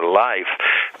of our life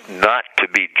not to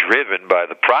be driven by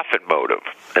the profit motive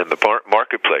and the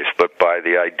marketplace, but by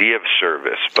the idea of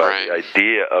service, by the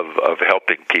idea of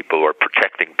helping people or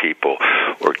protecting people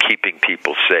or keeping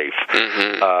people safe.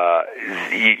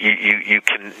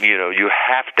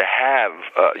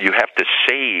 You have to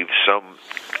save some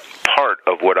part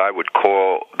of what I would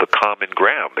call the common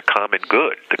ground, the common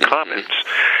good, the commons,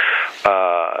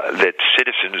 that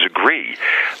citizens agree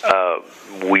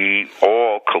we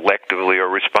all collectively are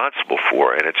responsible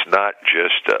for, and it's not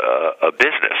just a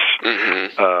business.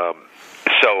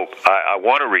 So I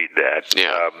want to read that,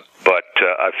 but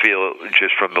I feel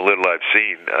just from the little I've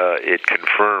seen, it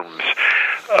confirms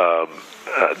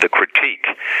the critique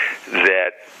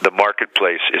that the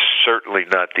marketplace is certainly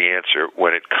not the answer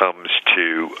when it comes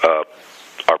to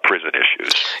our prison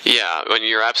issues. Yeah, and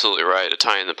you're absolutely right.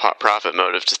 Tying the profit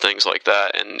motive to things like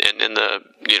that, and in the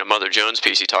Mother Jones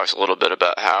piece, he talks a little bit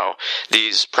about how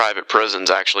these private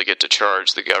prisons actually get to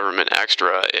charge the government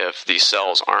extra if these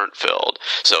cells aren't filled.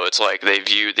 So it's like they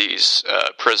view these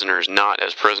prisoners not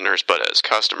as prisoners but as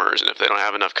customers, and if they don't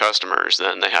have enough customers,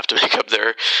 then they have to make up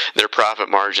their profit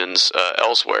margins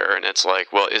elsewhere. And it's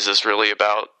like, well, is this really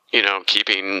about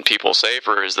keeping people safe,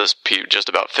 or is this just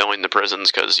about filling the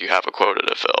prisons because you have a quota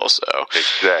to fill? So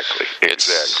exactly.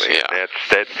 Yeah.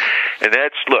 And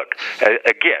that's look,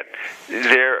 again,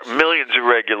 there are millions of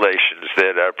regulations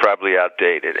that are probably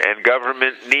outdated, and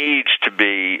government needs to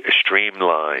be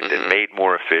streamlined and made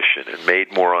more efficient and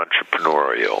made more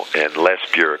entrepreneurial and less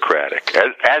bureaucratic,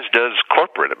 as does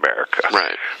corporate America.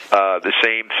 Right. The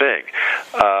same thing.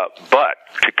 But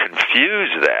to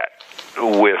confuse that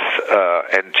with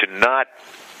and to not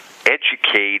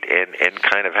educate and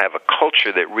kind of have a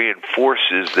culture that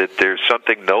reinforces that there's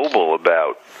something noble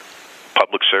about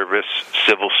public service,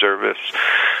 civil service,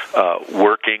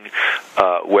 working,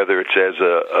 whether it's as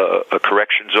a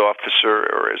corrections officer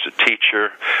or as a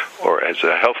teacher or as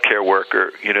a healthcare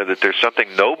worker, that there's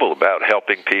something noble about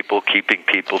helping people, keeping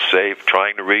people safe,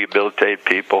 trying to rehabilitate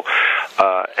people,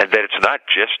 and that it's not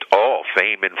just all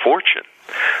fame and fortune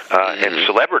and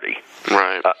celebrity.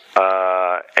 Right.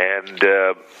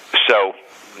 So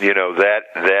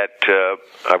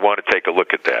I want to take a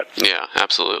look at that. Yeah,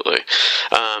 absolutely.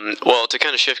 Well, to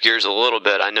kind of shift gears a little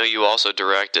bit, I know you also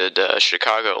directed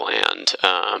Chicagoland,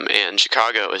 and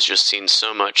Chicago has just seen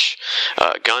so much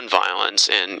gun violence,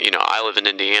 and I live in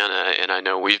Indiana, and I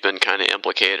know we've been kind of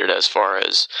implicated as far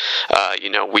as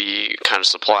we kind of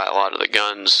supply a lot of the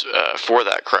guns for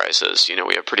that crisis.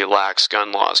 We have pretty lax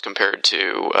gun laws compared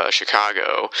to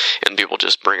Chicago, and people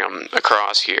just bring them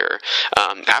across here.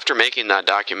 After making that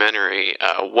documentary,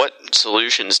 what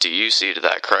solutions do you see to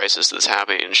that crisis that's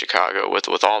happening in Chicago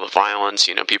with all the violence?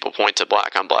 People point to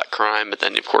black on black crime, but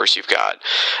then of course you've got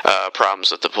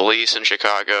problems with the police in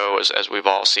Chicago, as we've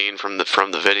all seen from the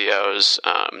videos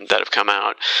that have come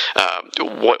out.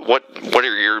 What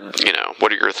are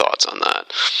your thoughts on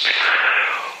that?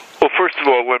 Well, first of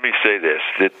all, let me say this,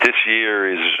 that this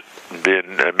year has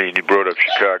been, you brought up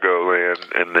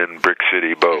Chicagoland and then Brick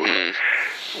City both.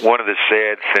 One of the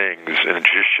sad things, and it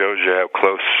just shows you how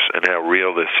close and how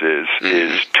real this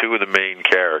is two of the main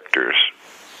characters.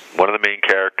 One of the main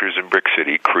characters in Brick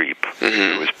City, Creep,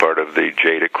 who was part of the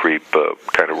Jada Creep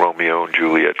kind of Romeo and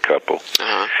Juliet couple.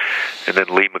 And then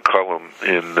Lee McCullum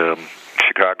in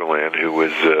Chicagoland, who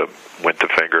went to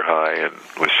Finger High and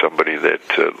was somebody that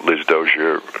Liz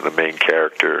Dozier, the main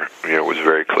character, was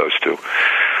very close to.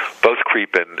 Both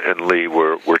Creep and Lee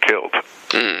were killed.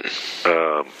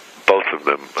 Both of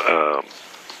them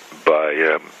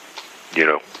by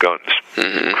guns.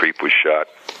 Creep was shot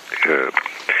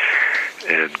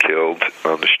and killed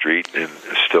on the street and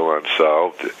still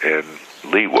unsolved, and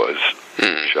Lee was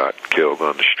shot, killed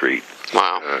on the street.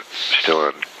 Wow. Still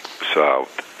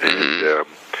unsolved. And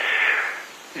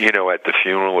at the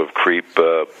funeral of Creep,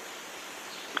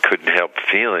 couldn't help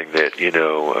feeling that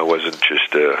I wasn't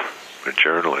just a a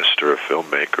journalist or a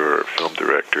filmmaker or a film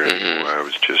director anymore.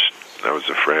 I was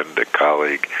a friend, a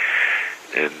colleague,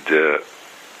 and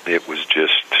it was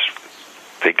just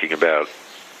thinking about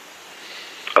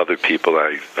other people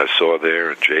I saw there,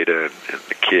 and Jada and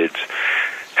the kids,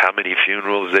 how many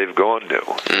funerals they've gone to,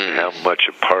 and how much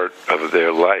a part of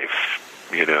their life,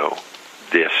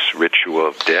 this ritual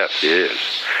of death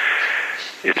is.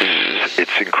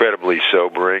 It's incredibly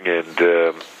sobering, and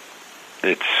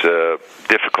it's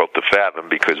difficult to fathom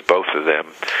because both of them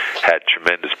had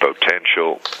tremendous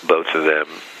potential. Both of them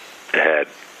had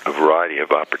a variety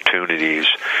of opportunities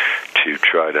to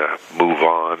try to move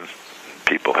on,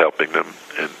 people helping them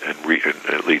and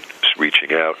at least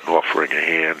reaching out and offering a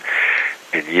hand.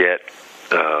 And yet,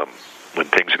 when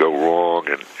things go wrong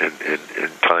and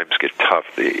times get tough,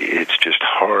 it's just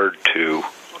hard to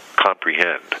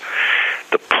comprehend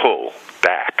the pull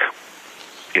back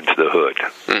into the hood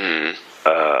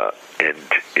and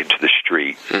into the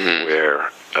street, where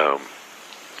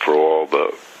for all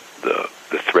the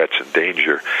threats and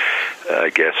danger, I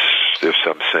guess there's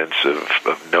some sense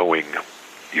of knowing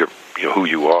who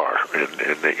you are,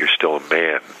 and that you're still a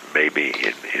man, maybe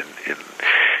in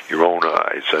your own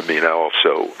eyes. I mean, I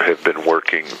also have been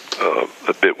working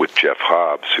a bit with Jeff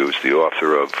Hobbs, who's the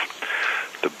author of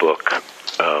the book,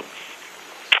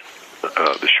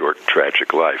 The Short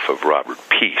Tragic Life of Robert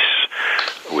Peace,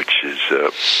 which is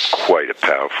quite a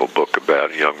powerful book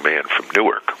about a young man from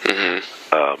Newark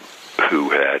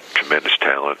who had tremendous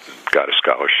talent and got a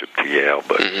scholarship to Yale,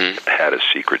 but had a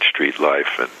secret street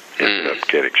life and ended up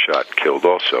getting shot and killed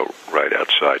also right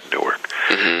outside Newark.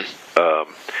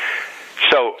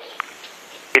 So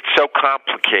it's so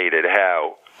complicated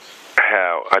how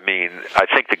I mean, I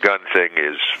think the gun thing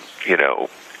is,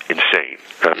 insane.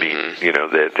 I mean,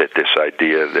 that this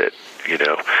idea that,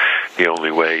 the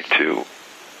only way to,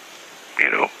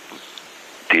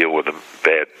 deal with a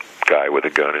bad guy with a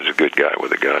gun is a good guy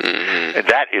with a gun. And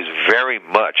that is very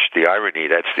much the irony.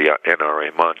 That's the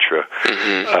NRA mantra.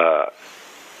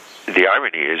 The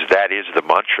irony is that is the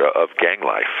mantra of gang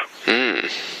life.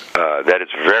 That is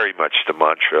very much the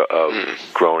mantra of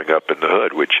growing up in the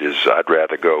hood, which is I'd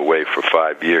rather go away for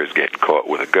 5 years getting caught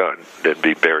with a gun than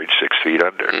be buried 6 feet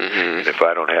under. And if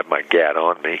I don't have my gat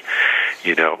on me,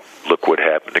 look what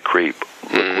happened to Creep.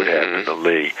 Look what happened to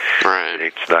Lee.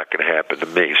 It's not going to happen to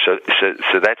me.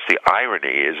 So that's the irony,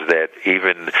 is that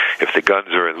even if the guns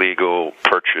are illegal,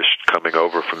 purchased coming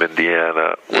over from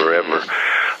Indiana, wherever,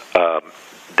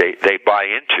 they buy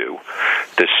into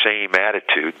the same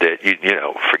attitude that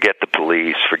forget the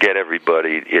police, forget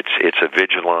everybody. It's a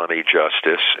vigilante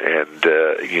justice, and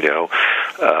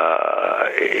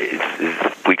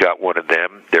we got one of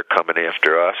them. They're coming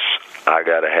after us. I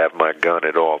got to have my gun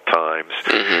at all times.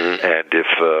 And if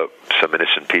some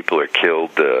innocent people are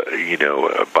killed,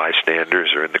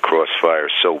 bystanders are in the crossfire,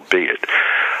 so be it.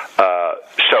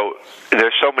 So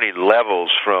there's so many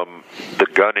levels, from the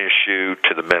gun issue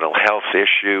to the mental health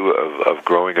issue of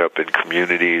growing up in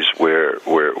communities where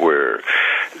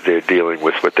they're dealing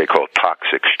with what they call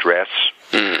toxic stress,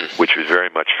 which was very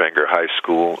much Fenger High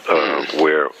School,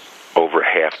 where over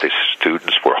half the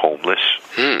students were homeless.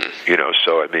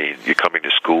 So I mean, you're coming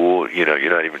to school, you're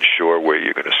not even sure where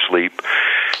you're going to sleep.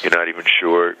 You're not even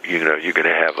sure, you're going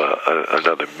to have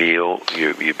another meal.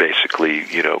 You basically,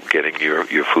 getting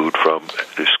your food from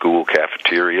the school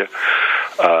cafeteria.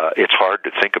 It's hard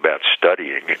to think about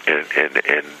studying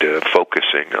and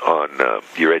focusing on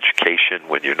your education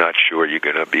when you're not sure you're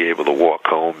going to be able to walk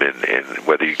home, and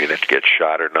whether you're going to get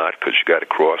shot or not because you got to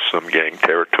cross some gang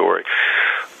territory.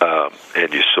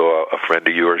 And you saw a friend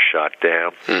of yours shot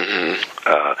down.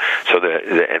 So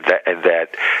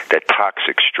that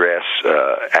toxic stress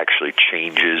actually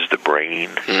changes the brain,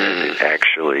 and it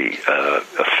actually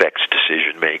affects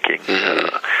decision making.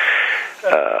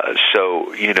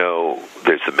 So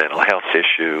there's the mental health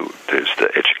issue. There's the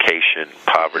education,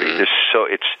 poverty.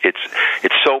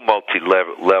 It's so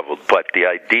multi-leveled. But the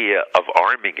idea of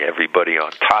arming everybody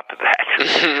on top of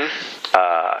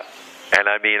that. And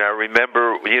I mean, I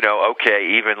remember,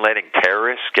 even letting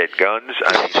terrorists get guns.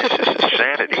 I mean, this is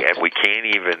insanity, and we can't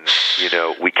even,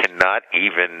 we cannot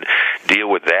even deal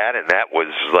with that. And that was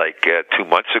like 2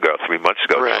 months ago, 3 months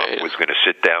ago. Trump was going to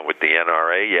sit down with the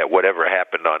NRA. Yeah, whatever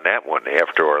happened on that one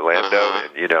after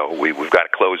Orlando, and we've got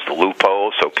to close the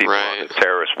loophole so people on the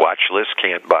terrorist watch list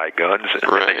can't buy guns, and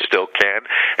they still can.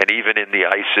 And even in the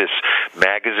ISIS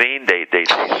magazine, they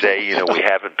say, we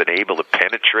haven't been able to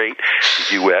penetrate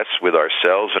the U.S. with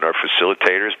ourselves and our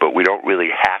facilitators, but we don't really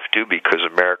have to because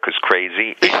America's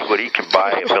crazy. Anybody can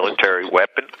buy a military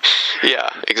weapon. Yeah,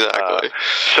 exactly.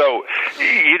 So,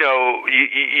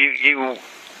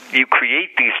 you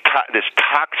create this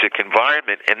toxic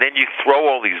environment, and then you throw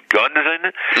all these guns in.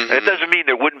 And it doesn't mean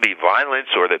there wouldn't be violence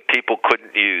or that people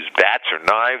couldn't use bats or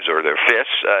knives or their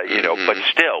fists, but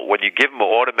still, when you give them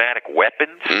automatic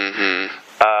weapons,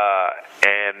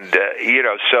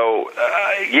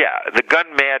 the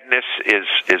gun madness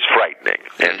is frightening,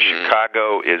 and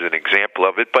Chicago is an example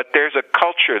of it. But there's a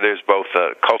culture. There's both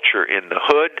a culture in the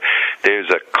hood. There's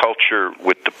a culture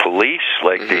with the police,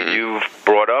 like that you've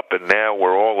brought up, and now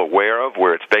we're all aware of,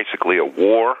 where it's basically a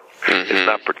war. It's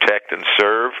not protect and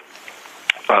serve.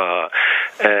 All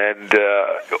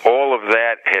of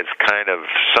that has kind of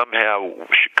somehow,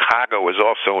 Chicago has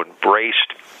also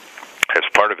embraced as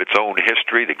part of its own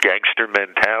history. The gangster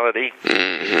mentality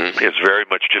is very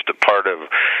much just a part of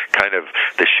kind of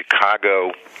the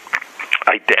Chicago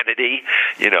identity,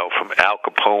 from Al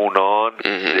Capone on,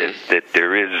 that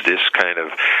there is this kind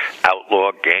of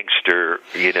outlaw gangster,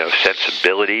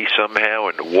 sensibility somehow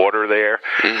in the water there.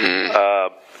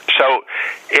 So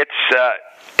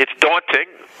it's daunting,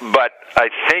 but I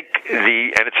think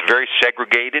and it's very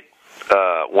segregated.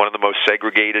 One of the most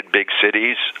segregated big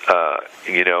cities,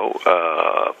 in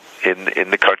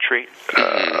the country,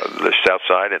 the South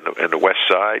Side and the West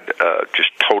Side, just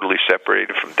totally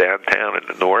separated from downtown in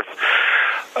the North.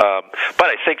 But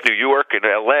I think New York and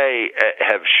LA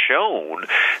have shown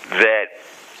that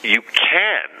you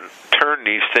can turn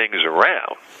these things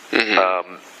around.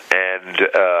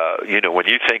 When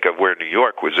you think of where New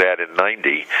York was at in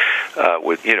 '90,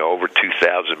 with over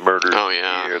 2,000 murders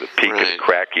a year, the peak of the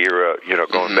crack era,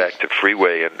 going back to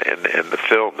Freeway and the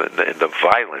film and the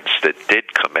violence that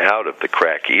did come out of the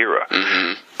crack era,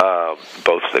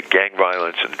 both the gang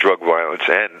violence and drug violence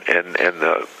and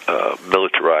the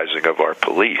militarizing of our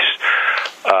police.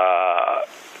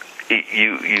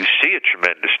 You see a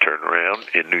tremendous turnaround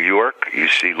in New York. You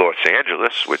see Los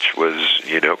Angeles, which was,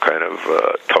 kind of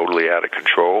totally out of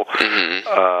control.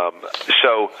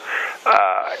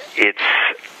 It's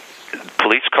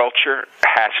police culture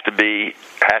has to be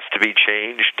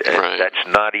changed, and that's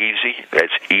not easy.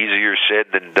 That's easier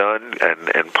said than done.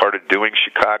 And part of doing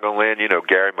Chicagoland,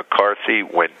 Gary McCarthy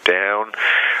went down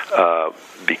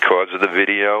because of the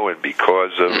video and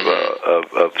because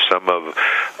of some of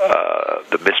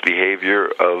the misbehavior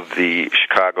of the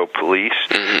Chicago police.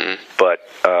 But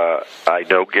I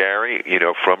know Gary,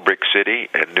 from Brick City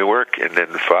and Newark, and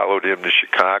then followed him to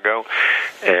Chicago,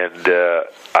 and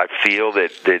I feel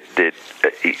that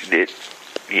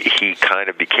he kind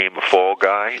of became a fall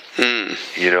guy,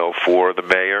 for the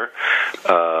mayor,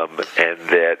 and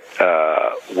that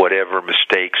whatever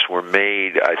mistakes were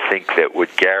made, I think that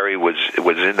what Gary was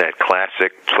in that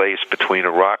classic place between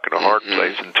a rock and a hard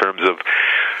place in terms of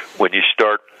when you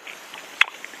start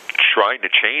trying to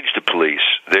change the police,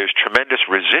 there's tremendous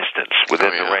resistance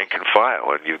within the rank and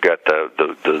file, and you've got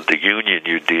the union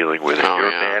you're dealing with, and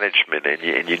your management, and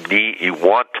you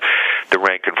want the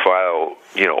rank and file,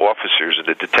 officers and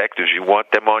the detectives, you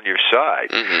want them on your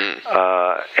side,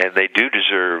 and they do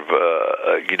deserve,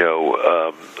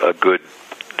 a good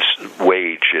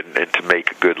wage and to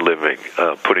make a good living,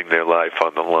 putting their life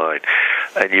on the line.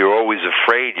 And you're always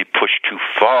afraid you push too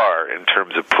far in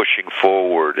terms of pushing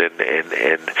forward and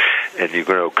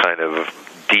kind of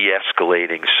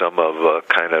de-escalating some of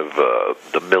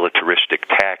the militaristic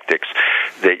tactics,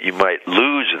 that you might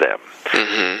lose them,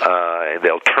 and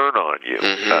they'll turn on you.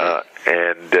 So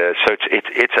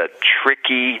it's a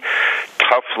tricky,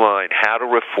 tough line, how to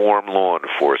reform law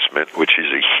enforcement, which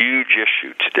is a huge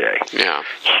issue today.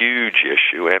 Huge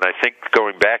issue. And I think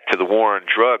going back to the war on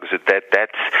drugs,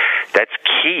 that's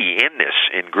key in this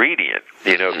ingredient,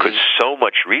 because so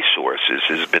much resources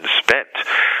has been spent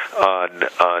on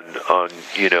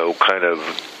kind of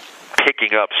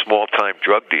picking up small-time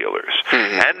drug dealers.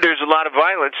 And there's a lot of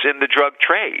violence in the drug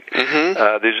trade.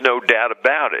 There's no doubt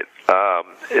about it.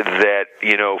 That,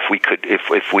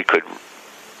 if we could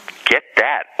get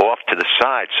that off to the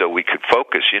side so we could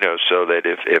focus, so that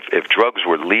if drugs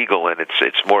were legal, and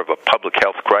it's more of a public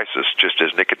health crisis, just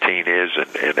as nicotine is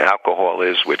and alcohol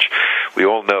is, which we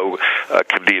all know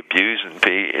can be abused and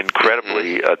be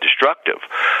incredibly destructive.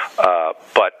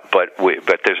 But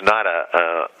there's not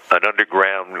an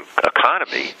underground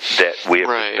economy that we have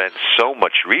spent so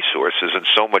much resources and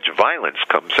so much violence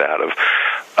comes out of.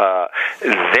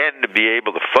 Then to be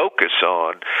able to focus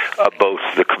on both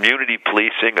the community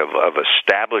policing of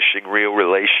establishing real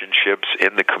relationships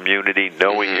in the community,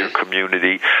 knowing your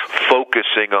community,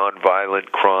 focusing on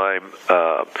violent crime.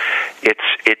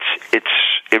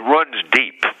 it runs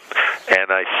deep.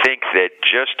 And I think that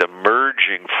just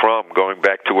emerging from, going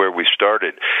back to where we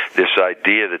started, this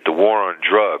idea that the war on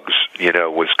drugs,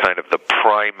 was kind of the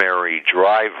primary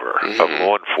driver of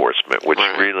law enforcement, which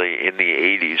really in the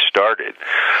 80s started,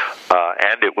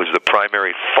 and it was the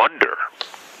primary funder,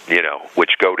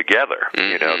 which go together.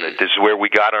 That this is where we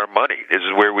got our money. This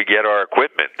is where we get our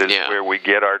equipment. This is where we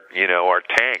get our, our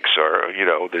tanks, or,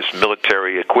 this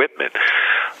military equipment.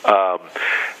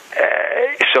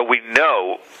 So we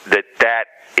know that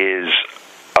is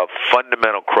a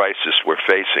fundamental crisis we're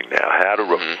facing now, how to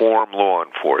reform law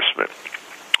enforcement,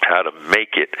 how to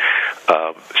make it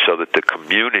so that the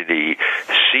community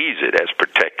sees it as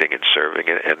protecting and serving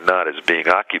and not as being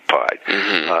occupied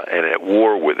and at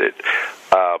war with it.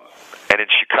 And in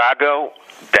Chicago,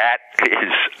 that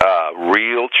is a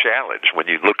real challenge when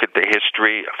you look at the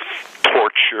history of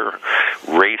torture,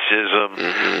 racism,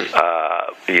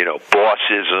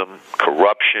 bossism,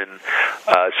 corruption.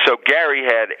 So Gary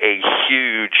had a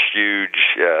huge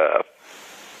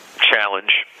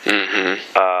challenge.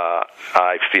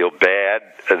 I feel bad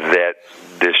that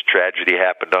this tragedy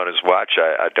happened on his watch.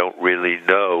 I don't really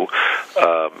know,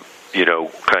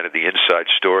 kind of the inside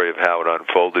story of how it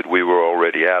unfolded. We were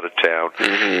already out of town.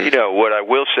 What I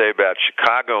will say about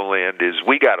Chicagoland is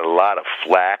we got a lot of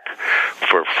flack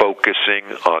for focusing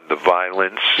on the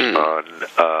violence, on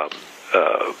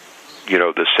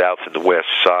the South and the West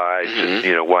sides, and,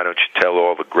 why don't you tell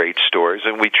all the great stories?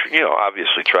 And we,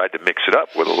 obviously tried to mix it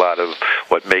up with a lot of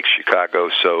what makes Chicago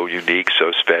so unique,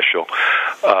 so special.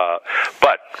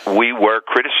 But we were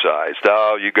criticized.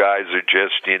 Oh, you guys are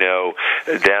just,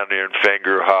 down there in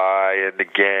Fenger High and the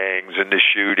gangs and the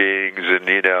shootings, and,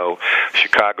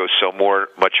 Chicago's so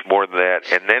much more than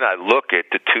that. And then I look at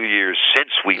the 2 years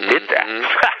since we did that.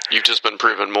 You've just been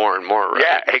proven more and more right.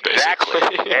 Yeah, exactly.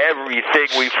 Everything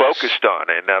we focused on,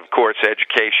 and of course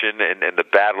education and the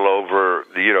battle over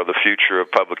the future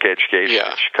of public education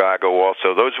in Chicago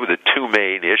also, those were the two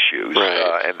main issues,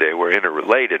 and they were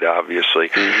interrelated, obviously,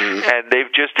 and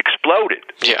they've just exploded.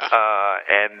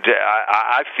 And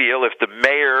I feel if the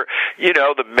mayor,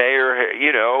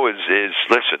 is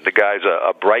listen, the guy's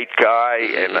a bright guy,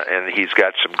 and he's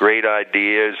got some great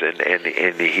ideas,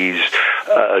 and he's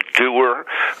a doer.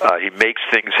 He makes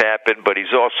things happen, but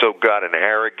he's also got an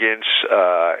arrogance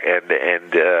and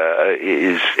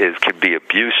can be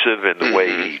abusive in the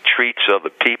way he treats other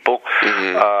people.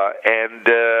 And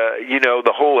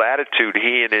the whole attitude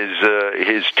he and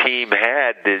his team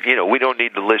had is, we don't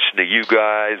need to listen to you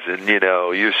guys, and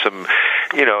you're some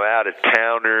out of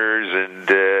towners, and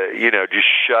just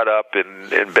shut up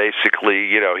and basically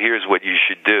here's what you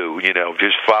should do,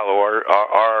 just follow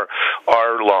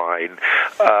our line.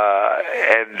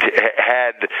 And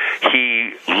had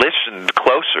he listened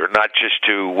closer, not just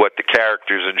to what the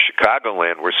characters in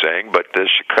Chicagoland were saying, but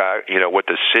what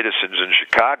the citizens in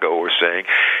Chicago were saying,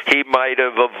 he might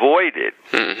have avoided,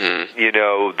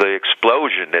 the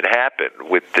explosion that happened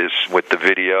with the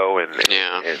video and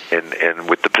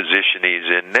with the position he's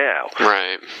in now.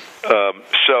 Right.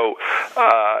 So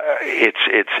it's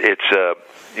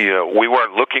we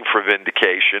weren't looking for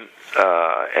vindication,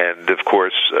 and of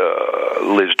course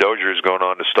Liz Dozier is going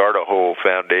on to start a whole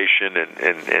foundation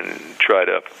and try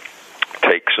to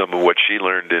take some of what she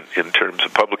learned in terms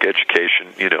of public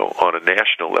education, on a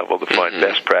national level, to find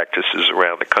best practices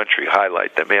around the country,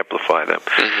 highlight them, amplify them.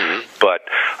 But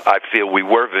I feel we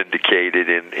were vindicated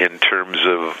in terms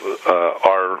of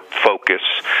our focus,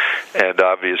 and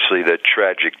obviously the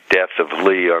tragic death of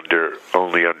Lee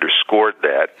only underscored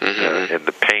that, and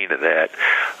the pain of that.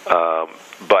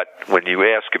 But when you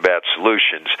ask about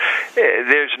solutions,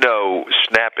 there's no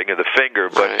snapping of the finger,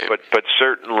 but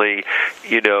certainly,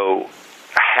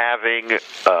 having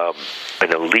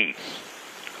an elite,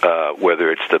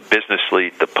 whether it's the business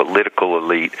elite, the political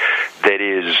elite, that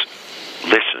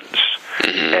listens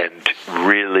and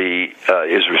really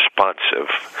is responsive,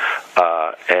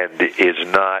 and is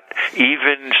not,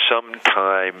 even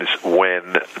sometimes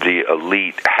when the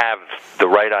elite have the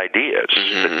right ideas,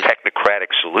 the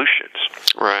technocratic solutions.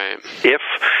 Right. If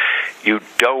you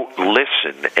don't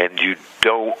listen and you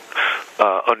don't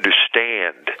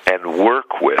understand and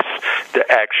work with the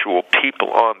actual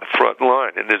people on the front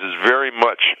line, and this is very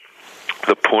much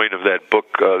the point of that book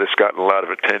that's gotten a lot of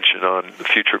attention on the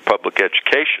future of public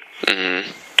education,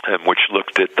 and which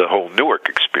looked at the whole Newark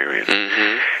experience,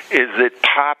 is that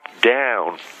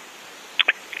top-down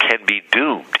can be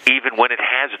doomed, even when it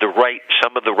has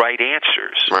some of the right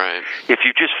answers. Right. If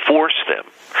you just force them,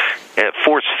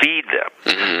 force feed them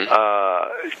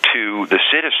to the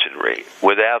citizenry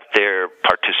without their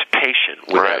participation,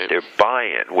 without their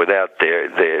buy-in, without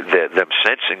them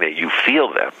sensing that you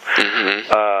feel them,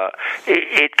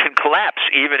 it can collapse,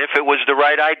 even if it was the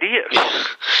right idea.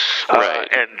 Right.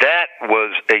 And that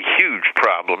was a huge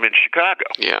problem in Chicago.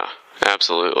 Yeah.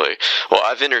 Absolutely. Well,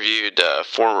 I've interviewed a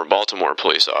former Baltimore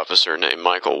police officer named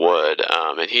Michael Wood,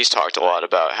 and he's talked a lot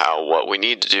about how what we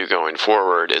need to do going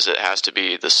forward is it has to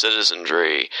be the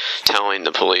citizenry telling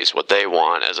the police what they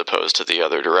want as opposed to the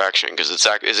other direction, because it's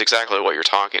exactly what you're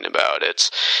talking about.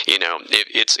 It's,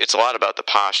 it's a lot about the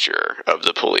posture of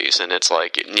the police, and it's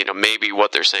like, maybe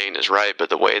what they're saying is right, but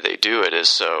the way they do it is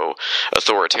so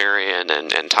authoritarian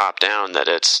and top down that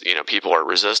it's, people are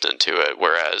resistant to it,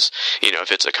 whereas,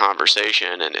 if it's a conversation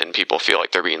and people feel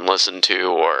like they're being listened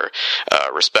to or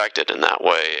respected in that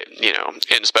way,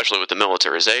 and especially with the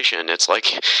militarization, it's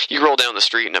like you roll down the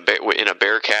street in a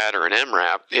Bearcat or an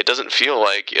MRAP, it doesn't feel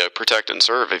like protect and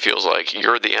serve. It feels like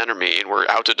you're the enemy and we're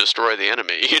out to destroy the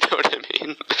enemy. You know what I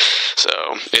mean? So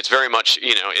it's very much,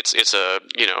 it's a,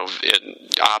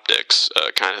 optics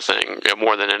kind of thing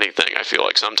more than anything. I feel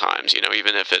like sometimes,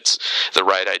 even if it's the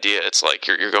right idea, it's like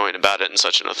you're going about it in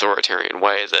such an authoritarian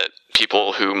way that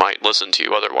people who might listen to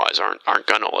you otherwise aren't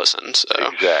going to listen. So.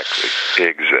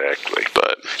 Exactly.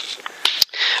 But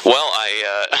well,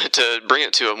 to bring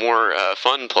it to a more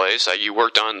fun place, you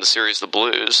worked on the series The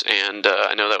Blues, and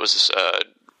I know that was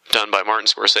done by Martin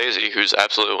Scorsese, who's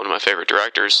absolutely one of my favorite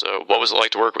directors. So, what was it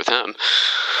like to work with him?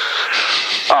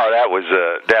 Oh, that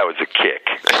was a kick.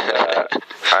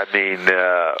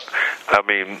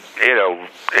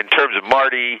 In terms of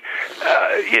Marty,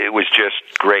 it was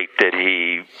just great that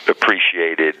he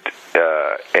appreciated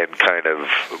and kind of.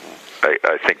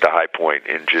 I think the high point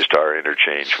in just our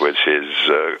interchange was his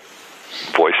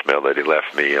voicemail that he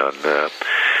left me on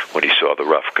when he saw The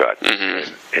Rough Cut,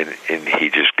 and he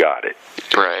just got it,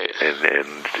 right,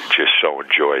 and just so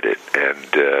enjoyed it, and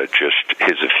just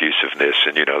his effusiveness,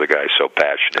 and the guy's so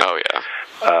passionate. Oh yeah.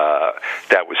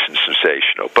 That was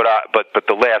sensational. But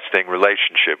the lasting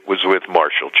relationship was with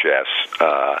Marshall Chess.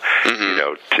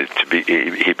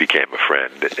 He became a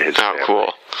friend. His family.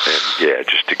 Cool. And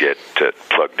just to get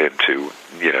plugged into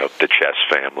the Chess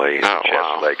family, and the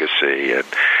Chess legacy, and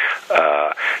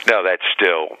that's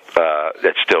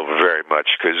still very much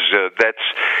because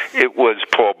it was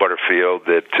Paul Butterfield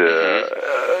that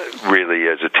really,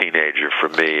 as a teenager, for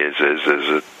me, as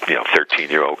a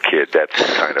 13-year-old kid, that's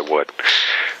kind of what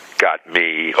got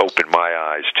me, opened my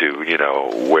eyes to,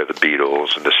 where the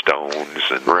Beatles and the Stones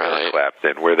and Eric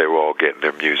Clapton, where they were all getting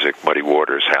their music, Muddy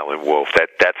Waters, Howlin' Wolf.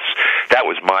 That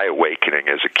was my awakening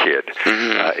as a kid.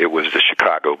 It was the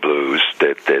Chicago blues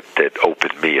that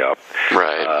opened me up.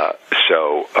 Right.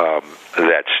 So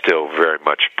that's still very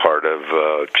much part of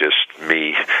just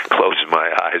me closing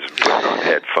my eyes and putting on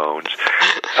headphones.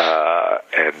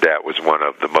 And that was one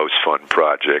of the most fun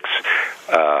projects.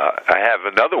 I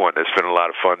have another one that's been a lot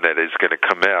of fun that is going to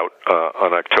come out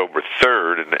on October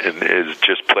 3rd and is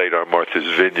just played on Martha's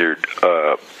Vineyard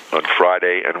on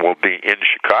Friday and will be in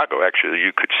Chicago. Actually,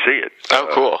 you could see it. Oh,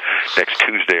 cool. Next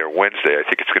Tuesday or Wednesday. I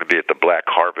think it's going to be at the Black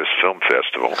Harvest Film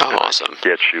Festival. Oh, awesome. I'll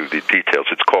get you the details.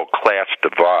 It's called Class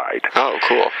Divide. Oh,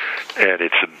 cool. And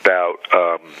it's about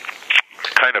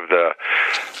kind of the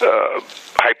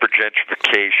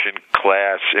hypergentrification,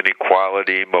 class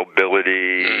inequality,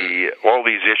 mobility, all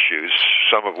these issues,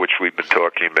 some of which we've been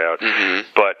talking about,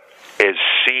 but is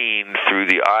seen through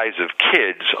the eyes of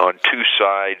kids on two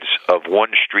sides of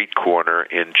one street corner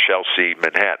in Chelsea,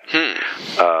 Manhattan.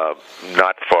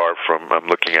 Not far from, I'm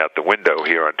looking out the window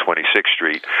here on 26th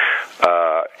Street.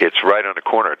 It's right on the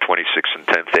corner of 26th and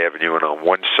 10th Avenue, and on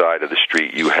one side of the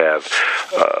street you have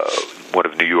one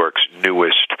of New York's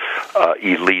newest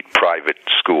elite private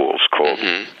schools called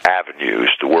Avenues,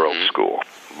 the World School.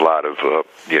 A lot of,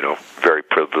 very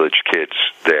privileged kids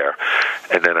there.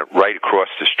 And then right across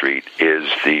the street is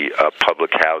the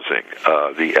public housing,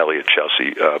 the Elliott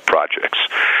Chelsea projects.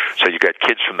 So you got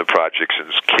kids from the projects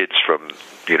and kids from,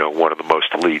 one of the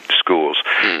most elite schools.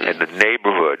 And the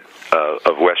neighborhood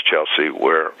of West Chelsea,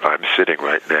 where I'm sitting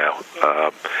right now,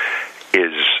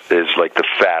 is like the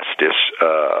fastest,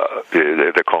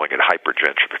 they're calling it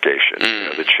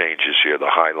hypergentrification. The changes here, the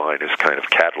High Line has kind of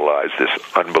catalyzed this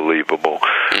unbelievable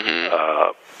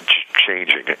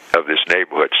changing of this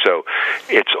neighborhood. So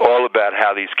it's all about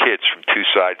how these kids from two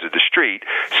sides of the street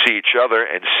see each other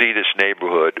and see this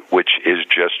neighborhood, which is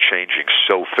just changing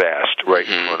so fast right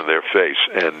in front of their face.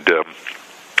 And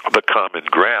the common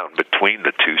ground between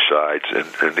the two sides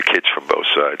and the kids from both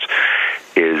sides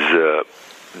is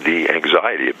the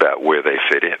anxiety about where they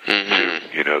fit in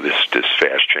to, this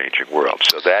fast-changing world.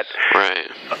 So that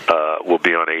will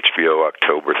be on HBO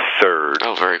October 3rd.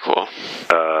 Oh, very cool.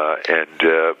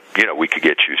 And we could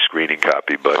get you a screening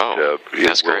copy, but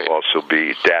it will also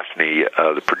be Daphne,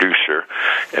 the producer,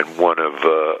 and one of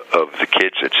the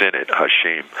kids that's in it,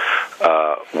 Hashim,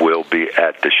 will be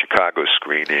at the Chicago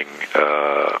screening,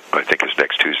 I think it's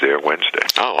next Tuesday or Wednesday.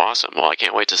 Oh, awesome. Well, I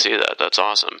can't wait to see that. That's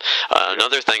awesome.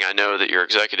 Another thing I know that you're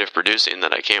executive producing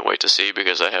that I can't wait to see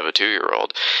because I have a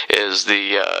 2-year-old is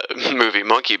the movie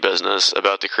Monkey Business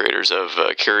about the creators of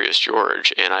Curious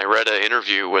George. And I read an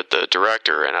interview with the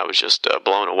director, and I was just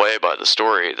blown away by the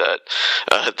story that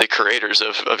the creators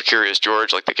of Curious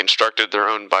George, like, they constructed their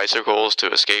own bicycles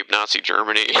to escape Nazi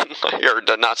Germany, or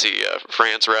Nazi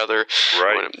France, rather.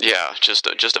 Right. Yeah, just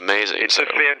amazing. It's a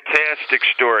fantastic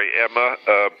story. Emma,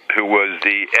 who was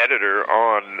the editor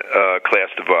on Class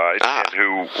Divide, and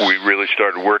who we really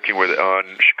started working with on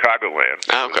Chicagoland.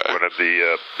 Okay. One of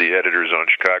the editors on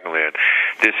Chicagoland.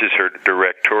 This is her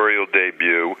directorial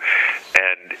debut,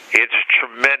 and it's a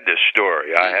tremendous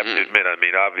story. I have to admit,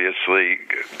 obviously,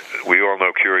 we all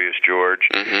know Curious George,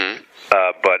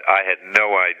 but I had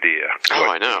no idea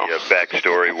what the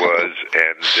backstory was,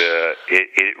 and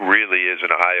it really is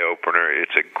an eye-opener.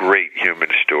 It's a great human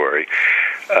story,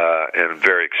 and I'm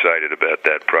very excited about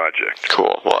that project.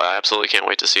 Cool. Well, I absolutely can't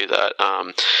wait to see that.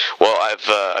 Well,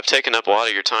 I've taken up a lot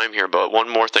of your time here, but one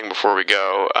more thing before we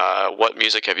go. What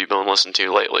music have you been listening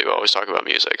to lately? We always talk about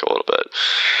music a little bit.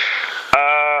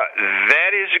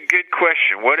 That is a good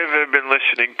question. What have I been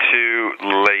listening to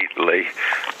lately?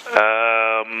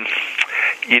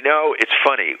 It's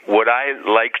funny. What I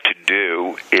like to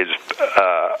do is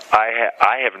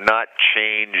I have not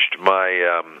changed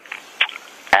my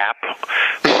app,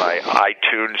 my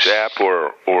iTunes app,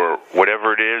 or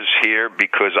whatever it is here,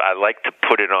 because I like to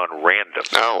put it on random.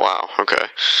 Oh, wow. Okay.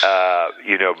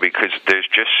 Because there's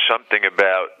just something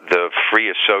about the free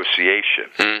association.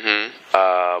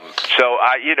 So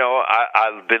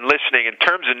I've been listening. In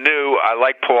terms of new, I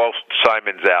like Paul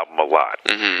Simon's album a lot.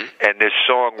 And this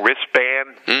song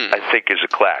Wristband, I think, is a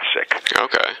classic.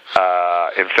 Okay.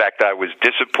 In fact, I was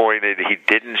disappointed he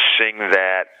didn't sing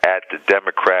that at the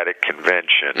Democratic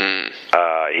convention.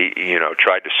 He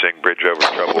tried to sing Bridge Over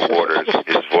Troubled Waters.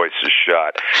 His voice is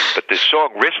shot. But this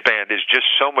song Wristband is just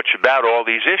so much about all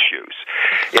these issues.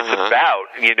 It's about,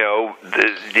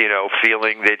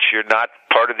 feeling that you're not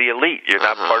part of the elite. You're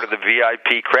not part of the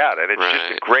VIP crowd. And it's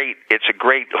just a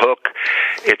great hook.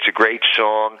 It's a great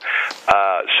song.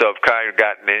 So I've kind of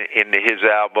gotten into his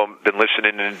album, been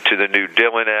listening to the new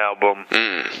Dylan album,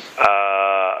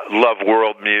 love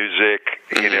world music,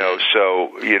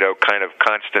 kind of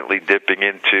constantly dipping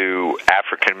into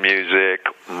African music,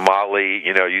 Mali,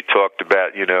 you talked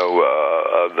about,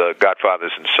 the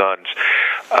Godfathers and Sons,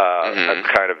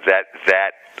 kind of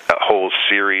that whole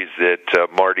series that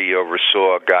Marty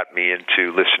oversaw got me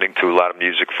into listening to a lot of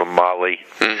music from Mali,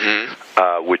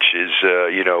 which is,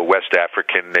 West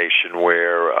African nation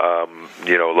where, a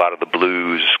lot of the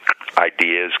blues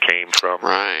ideas came from.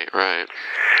 Right.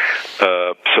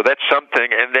 So that's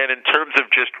something. And then in terms of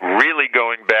just really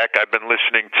going back, I've been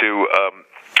listening to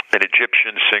an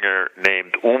Egyptian singer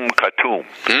named Katoum,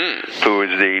 who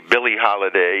is the Billie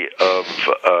Holiday of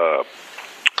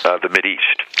the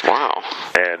Mideast. Wow.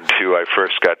 And who I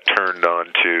first got turned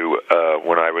on to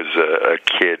when I was a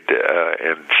kid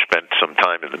and spent some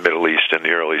time in the Middle East in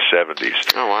the early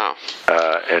 70s. Oh, wow.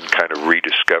 And kind of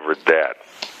rediscovered that.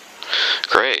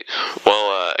 Great.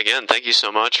 Well, again, thank you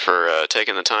so much for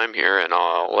taking the time here, and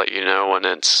I'll let you know when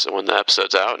the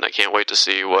episode's out, and I can't wait to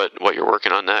see what you're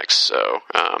working on next. So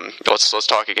let's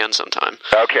talk again sometime.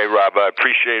 Okay, Rob, I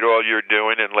appreciate all you're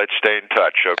doing, and let's stay in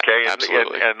touch, okay?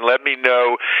 Absolutely. And let me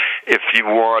know if you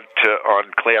want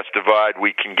on Class Divide,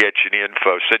 we can get you the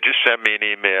info. So just send me an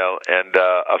email, and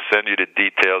I'll send you the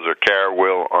details, or Kara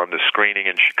will, on the screening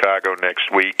in Chicago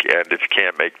next week, and if you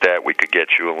can't make that, we could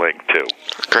get you a link, too.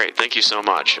 Great. Thank you so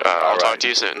much. I'll talk to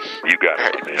you soon. You got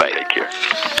it. All right, bye. Take care.